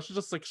 she? Now she's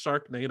just like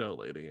Sharknado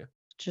lady.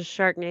 Just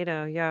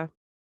Sharknado, yeah.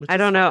 Which I is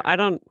don't know. fine. I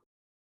don't.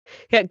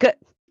 Yeah,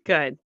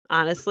 good.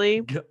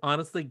 Honestly,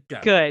 Honestly,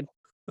 good.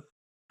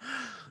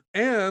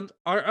 And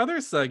our other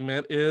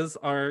segment is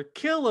our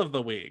kill of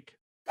the week.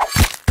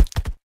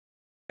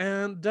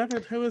 And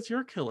Devin, who is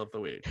your kill of the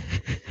week?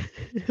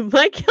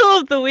 My kill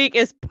of the week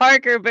is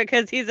Parker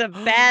because he's a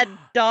bad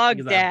dog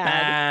He's dad. a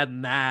bad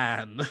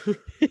man.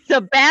 He's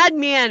a bad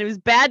man who's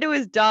bad to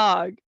his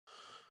dog.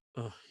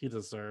 Oh, he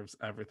deserves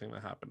everything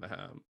that happened to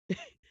him.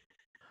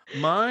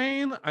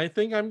 Mine, I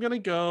think I'm gonna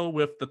go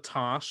with the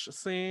Tosh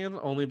scene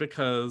only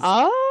because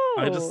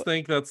I just Oh,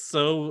 think that's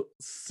so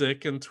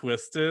sick and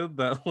twisted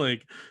that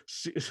like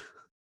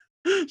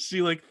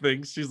she like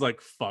thinks she's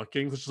like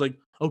fucking. So she's like,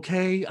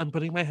 okay, I'm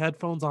putting my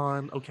headphones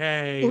on.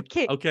 Okay.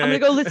 okay. I'm gonna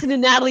go listen to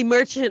Natalie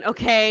Merchant.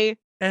 Okay.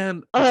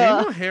 And Ugh.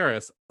 Danielle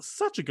Harris,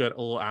 such a good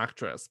little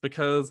actress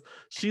because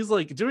she's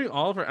like doing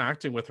all of her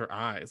acting with her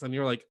eyes, and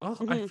you're like, oh,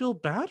 I feel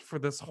bad for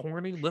this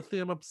horny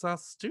lithium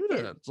obsessed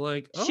student.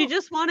 Like, She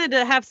just wanted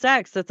to have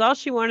sex. That's all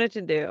she wanted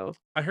to do.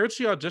 I heard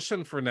she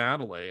auditioned for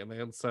Natalie, and they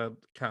had said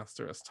cast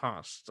her as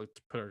Tosh like,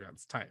 to put her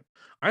against type.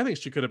 I think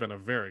she could have been a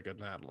very good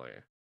Natalie,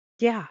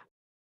 Yeah,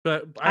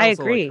 but I I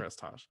also like agree. her as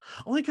Tosh.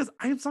 Only because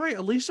I'm sorry,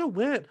 Alicia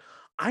Witt.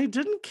 I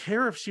didn't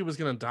care if she was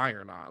gonna die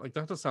or not. Like,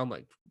 not to sound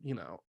like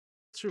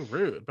too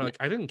rude, but like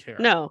I didn't care.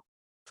 No,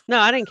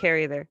 I didn't care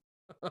either.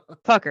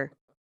 Fuck her.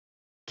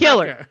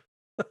 Kill her.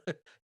 Okay.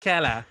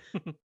 Kill her.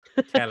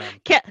 Kill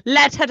him.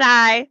 Let her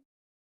die.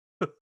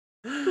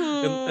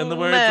 In the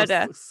words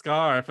Murder. of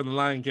Scar from The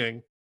Lion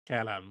King,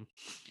 kill him.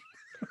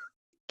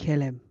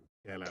 Kill him.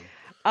 Kill him.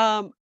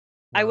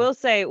 I will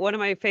say one of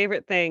my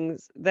favorite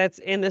things that's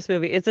in this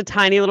movie. It's a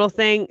tiny little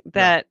thing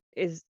that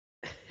is.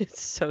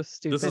 It's so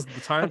stupid. This is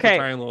the time Okay.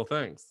 for tiny little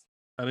things.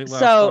 Any last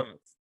So- thoughts?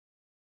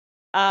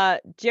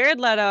 Jared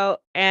Leto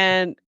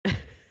and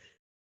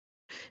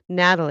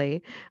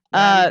Natalie,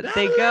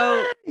 they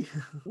go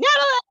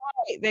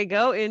Natalie! They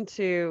go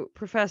into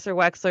Professor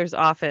Wexler's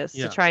office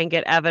Yeah. to try and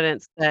get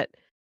evidence that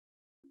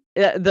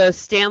the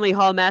Stanley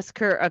Hall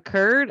massacre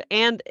occurred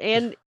and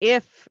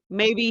if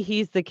maybe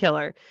he's the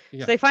killer.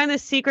 Yeah. So they find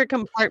this secret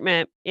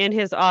compartment in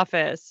his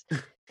office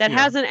that Yeah.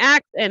 has an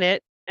axe in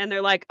it, and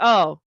they're like,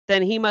 oh,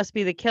 then he must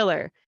be the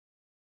killer.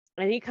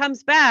 And he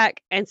comes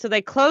back, and so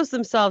they close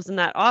themselves in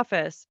that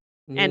office.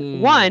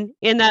 And one,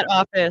 in that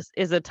office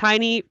is a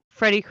tiny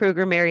Freddy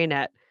Krueger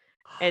marionette.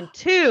 And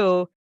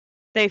two,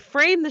 they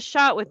frame the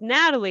shot with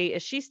Natalie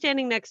as she's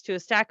standing next to a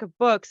stack of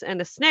books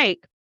and a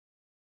snake.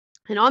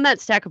 And on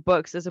that stack of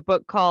books is a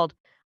book called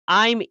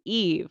I'm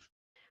Eve,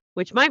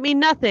 which might mean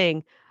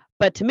nothing,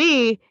 but to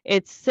me,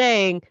 it's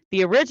saying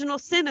the original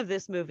sin of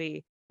this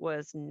movie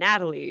was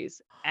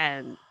Natalie's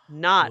and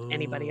not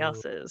anybody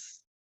else's.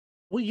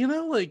 Well,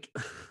 like,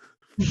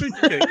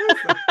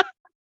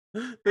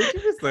 thank you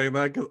for saying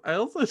that because I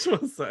also just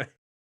want to say,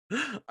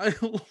 I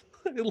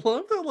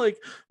love that like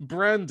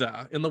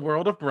Brenda in the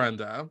world of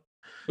Brenda,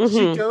 she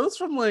Mhm. goes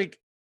from like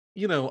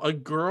a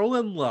girl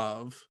in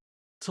love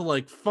to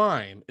like,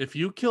 fine, if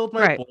you killed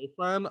my Right.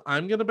 boyfriend,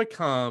 I'm gonna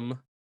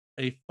become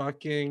a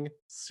fucking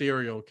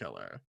serial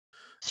killer.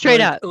 Straight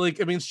Like- up.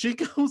 Like, I mean, she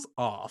goes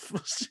off.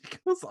 She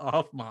goes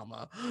off,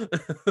 mama.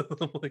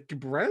 I'm like,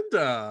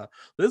 Brenda,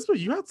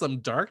 you had some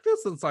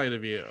darkness inside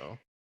of you.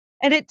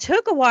 And it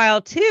took a while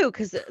too,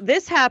 because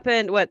this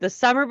happened, the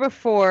summer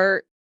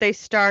before they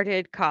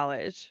started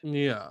college.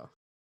 Yeah.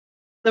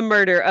 The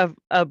murder of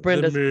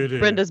Brenda's murder. beau,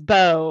 Brenda's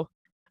beau.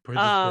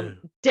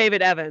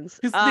 David Evans.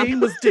 His name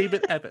was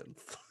David Evans.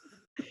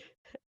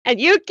 And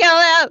you kill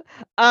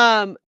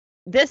him.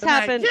 This I'm like,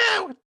 happened.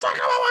 you took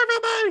him away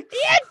from me.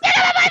 You took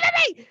him away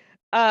from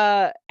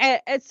me.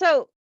 And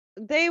so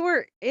they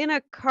were in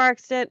a car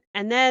accident,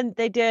 and then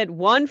they did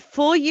one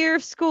full year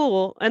of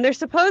school, and they're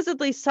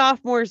supposedly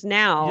sophomores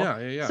now.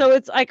 Yeah. So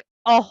it's like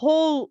a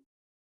whole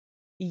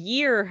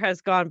year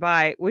has gone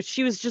by, which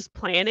she was just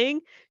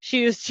planning.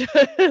 She was just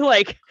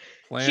like,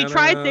 she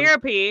tried Planning.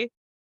 therapy.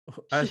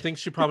 I think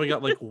she probably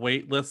got like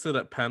waitlisted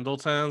at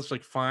Pendleton's. She's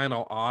like, fine,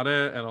 I'll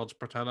audit and I'll just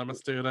pretend I'm a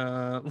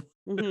student.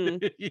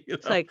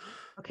 It's like,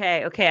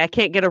 okay, I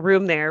can't get a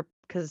room there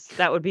because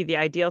that would be the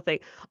ideal thing.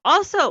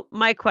 Also,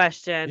 my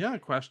question: Yeah,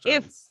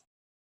 questions.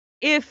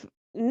 if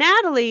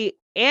Natalie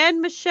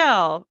and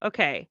Michelle,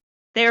 okay,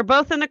 they are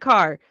both in the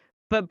car,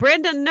 but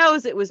Brenda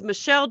knows it was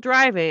Michelle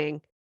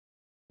driving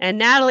and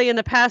Natalie in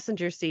the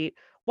passenger seat,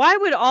 why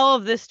would all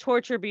of this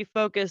torture be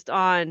focused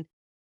on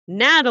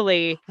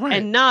Natalie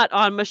and not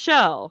on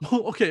Michelle?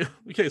 Okay,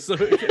 so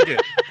okay,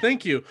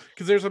 thank you.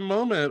 Because there's a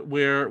moment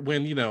where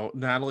when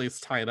Natalie's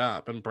tied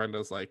up and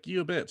Brenda's like,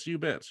 you bitch, you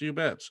bitch, you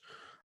bitch.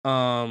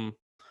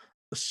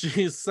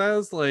 She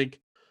says like,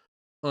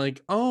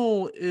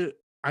 oh,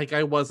 like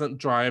I wasn't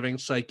driving.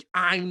 She's like,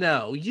 I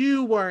know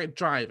you weren't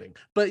driving,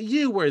 but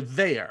you were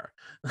there.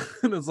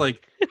 And it's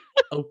like,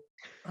 oh,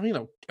 I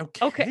mean,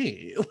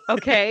 okay.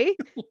 Okay.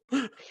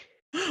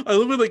 I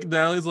love it. Like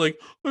Natalie's like,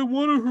 I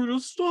wanted her to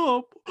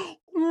stop.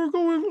 We were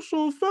going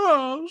so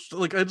fast.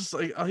 Like I just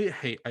like I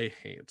hate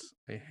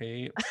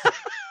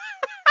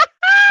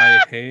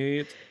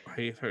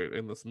her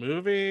in this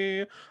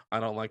movie. I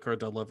don't like her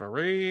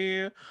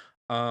delivery.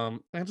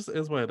 It just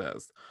is what it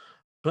is.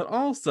 But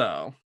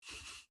also,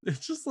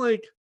 it's just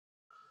like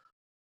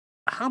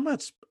how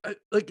much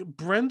like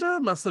Brenda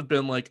must have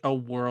been like a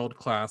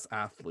world-class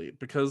athlete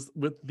because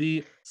with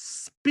the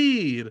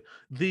speed,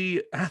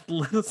 the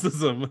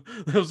athleticism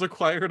that was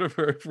required of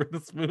her for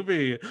this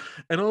movie,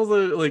 and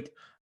also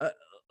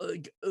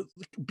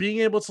being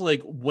able to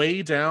like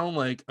weigh down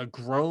like a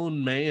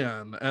grown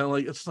man, and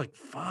like it's just like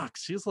fuck,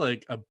 she's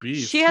like a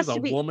beast. She has she's to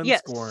a be woman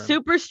scorn.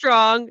 super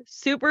strong,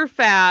 super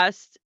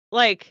fast.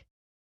 Like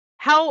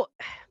how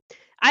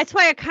that's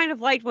why I kind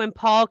of liked when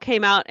Paul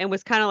came out and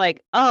was kind of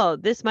like, oh,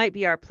 this might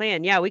be our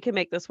plan. Yeah, we can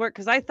make this work.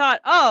 Because I thought,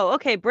 oh,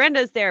 okay,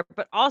 Brenda's there,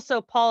 but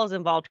also Paul's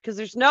involved because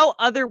there's no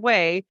other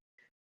way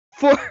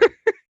for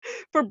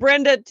for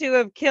Brenda to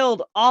have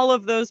killed all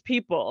of those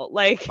people.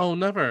 Like, oh,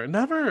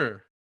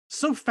 never.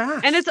 So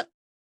fast. And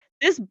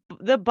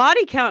the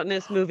body count in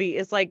this movie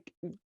is like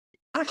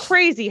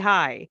crazy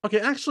high. Okay,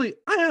 actually,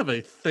 I have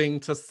a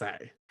thing to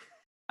say.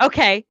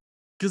 Okay.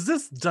 Because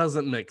this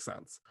doesn't make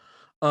sense.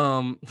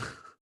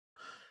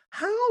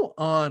 How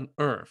on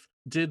earth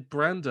did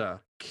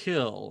Brenda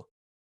kill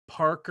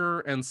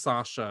Parker and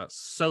Sasha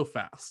so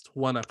fast,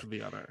 one after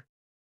the other?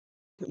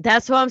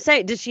 That's what I'm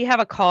saying. Did she have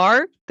a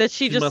car that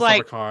she just must like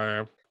have a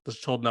car that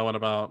she told no one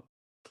about?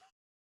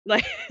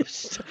 Like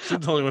she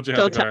told me what you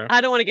had the car. I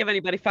don't want to give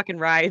anybody fucking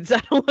rides.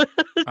 I don't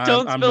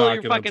don't I'm spill not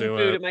your gonna fucking do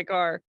food it. in my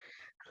car.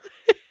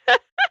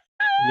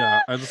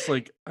 Yeah, I just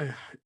like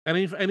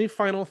any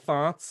final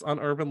thoughts on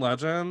Urban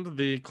Legend,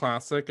 the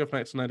classic of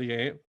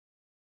 1998?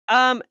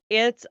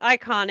 It's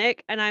iconic,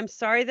 and I'm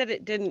sorry that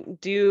it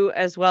didn't do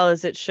as well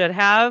as it should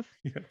have.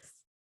 Yes.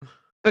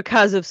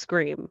 Because of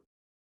Scream.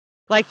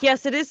 Like,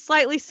 yes, it is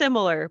slightly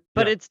similar,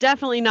 but Yeah. it's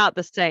definitely not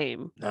the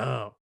same.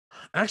 No.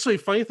 Actually,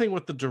 funny thing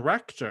with the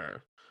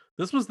director,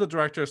 this was the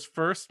director's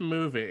first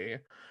movie,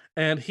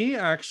 and he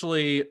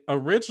actually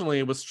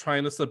originally was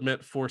trying to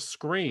submit for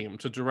Scream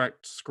to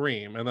direct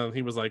Scream, and then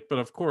he was like, but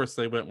of course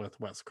they went with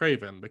Wes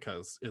Craven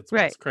because it's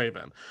Wes Right.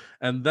 Craven.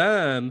 And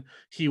then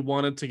he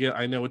wanted to get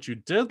I Know What You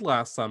Did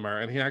Last Summer,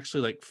 and he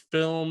actually like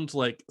filmed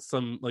like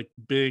some like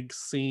big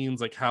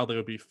scenes, like how they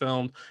would be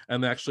filmed,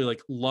 and they actually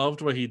like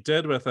loved what he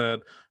did with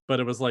it. But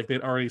it was like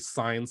they'd already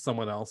signed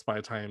someone else by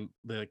the time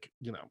it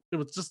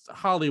was just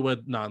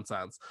Hollywood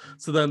nonsense.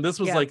 So then this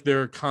was Yeah. like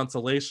their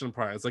consolation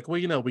prize. Like,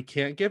 well, we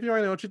can't give you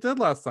I Know What You Did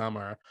Last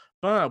Summer,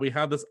 but we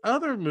have this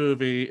other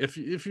movie if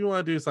you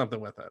want to do something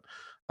with it.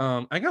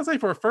 I gotta say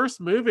for a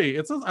first movie,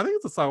 I think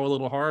it's a solid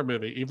little horror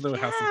movie, even though it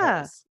has some Yeah.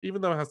 holes.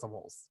 Even though it has some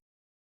holes.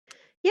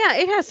 Yeah,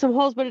 it has some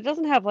holes, but it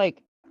doesn't have like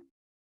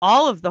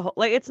all of the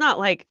like it's not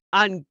like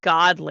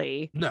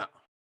ungodly. No.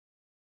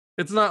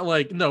 It's not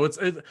like no, it's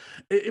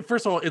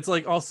first of all, it's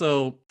like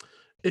also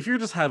if you're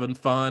just having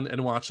fun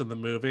and watching the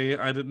movie,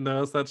 I didn't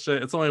notice that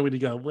shit. It's only when you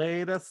go,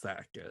 wait a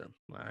second,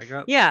 I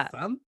got Yeah.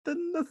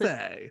 something to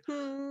say.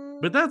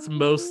 But that's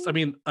most, I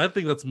mean, I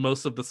think that's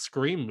most of the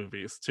Scream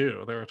movies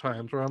too. There are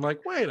times where I'm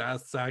like, wait a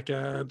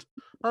second,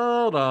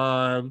 hold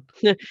on.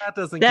 That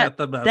doesn't get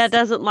the message. That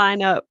doesn't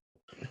line up.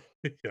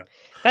 Yeah.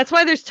 That's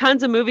why there's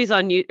tons of movies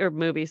on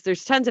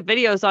there's tons of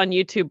videos on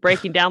YouTube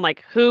breaking down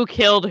like who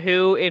killed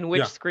who in which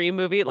Yeah. Scream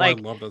movie. Oh, I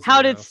Like love those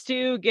how did videos.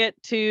 Stu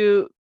get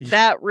to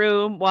that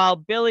room while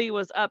Billy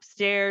was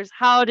upstairs?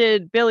 How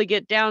did Billy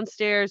get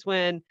downstairs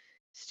when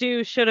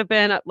Stu should have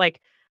been up like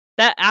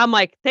that? I'm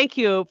like, thank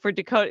you for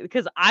decoding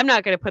because I'm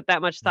not gonna put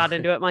that much thought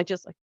into it. I'm like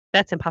just like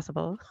that's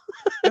impossible.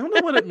 I don't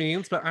know what it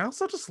means, but I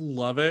also just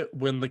love it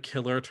when the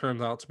killer turns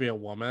out to be a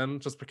woman,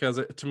 just because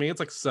to me it's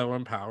like so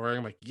empowering.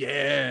 I'm like,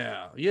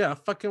 yeah, a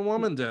fucking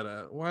woman did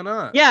it. Why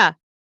not? Yeah.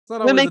 It's not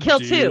Women always a kill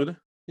too. dude.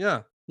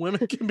 Yeah.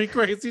 Women can be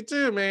crazy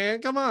too,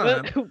 man. Come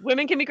on.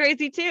 Women can be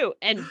crazy too.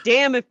 And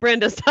damn if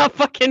Brenda's not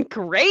fucking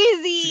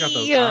crazy. She got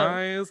those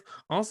eyes.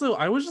 Also,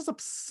 I was just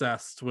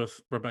obsessed with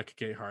Rebecca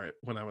Gayheart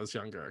when I was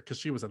younger because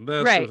she was in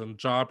this, she was in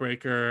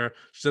Jawbreaker,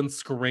 she's in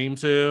Scream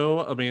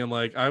 2. I mean,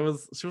 like,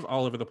 she was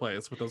all over the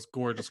place with those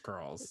gorgeous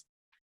curls.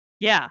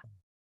 Yeah.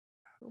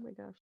 Oh my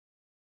gosh.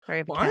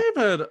 Sorry, well, I've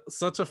had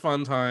such a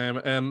fun time,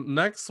 and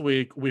next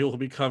week we will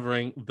be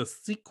covering the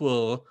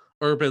sequel,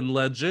 Urban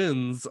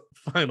Legends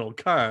Final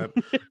Cut,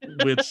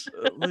 which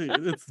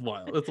it's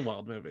wild. It's a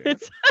wild movie.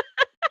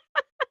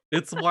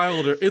 It's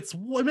wilder. It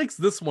makes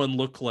this one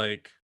look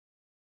like,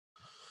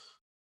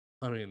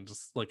 I mean,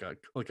 just like a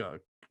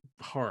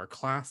horror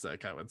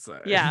classic, I would say.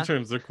 Yeah. In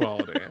terms of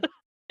quality.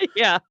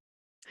 Yeah.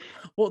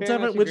 Well, Very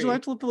Devin, much would you agree.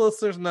 like to let the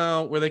listeners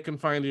know where they can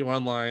find you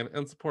online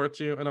and support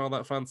you and all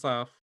that fun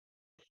stuff?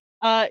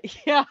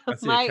 Yeah, I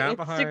see a my cat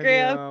behind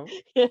Instagram.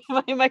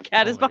 My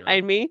cat is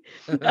behind me.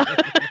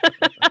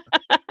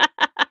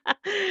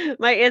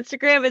 My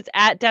Instagram is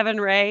at Devin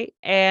Ray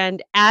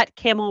and at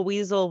Camel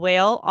Weasel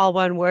Whale, all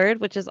one word,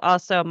 which is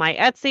also my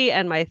Etsy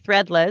and my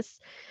Threadless.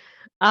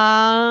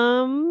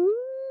 I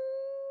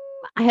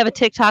have a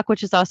TikTok,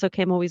 which is also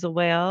Camel Weasel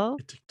Whale.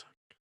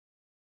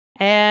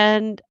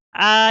 And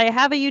I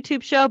have a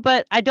YouTube show,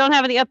 but I don't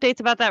have any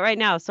updates about that right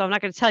now, so I'm not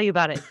going to tell you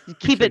about it.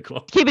 Keep it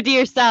to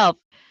yourself.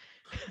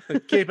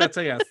 Keep it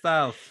to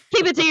yourself.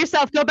 Keep it to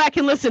yourself. Go back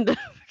and listen to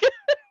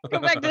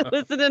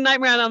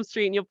Nightmare on Elm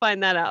Street, and you'll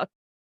find that out.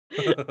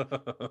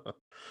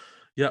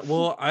 Yeah,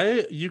 well,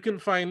 you can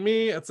find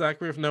me at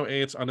Zachary with no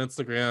H on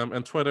Instagram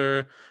and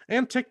Twitter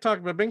and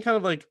TikTok, but I've been kind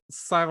of like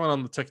silent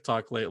on the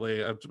TikTok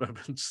lately. I've been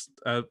just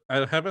I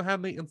haven't had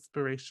any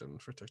inspiration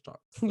for TikTok.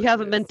 You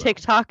haven't been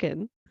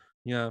TikToking.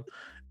 Yeah.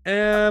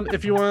 And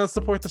if you want to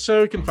support the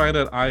show, you can find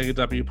it at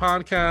IAW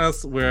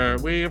Podcasts, where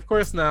we, of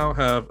course, now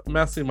have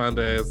Messy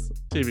Mondays,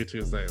 TV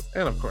Tuesdays,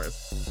 and, of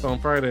course, Film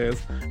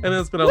Fridays. And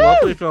it's been a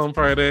lovely Film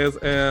Fridays,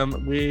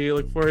 and we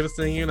look forward to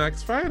seeing you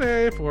next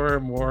Friday for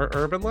more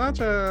Urban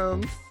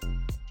Legends.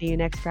 See you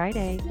next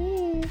Friday.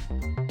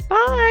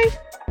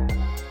 Bye.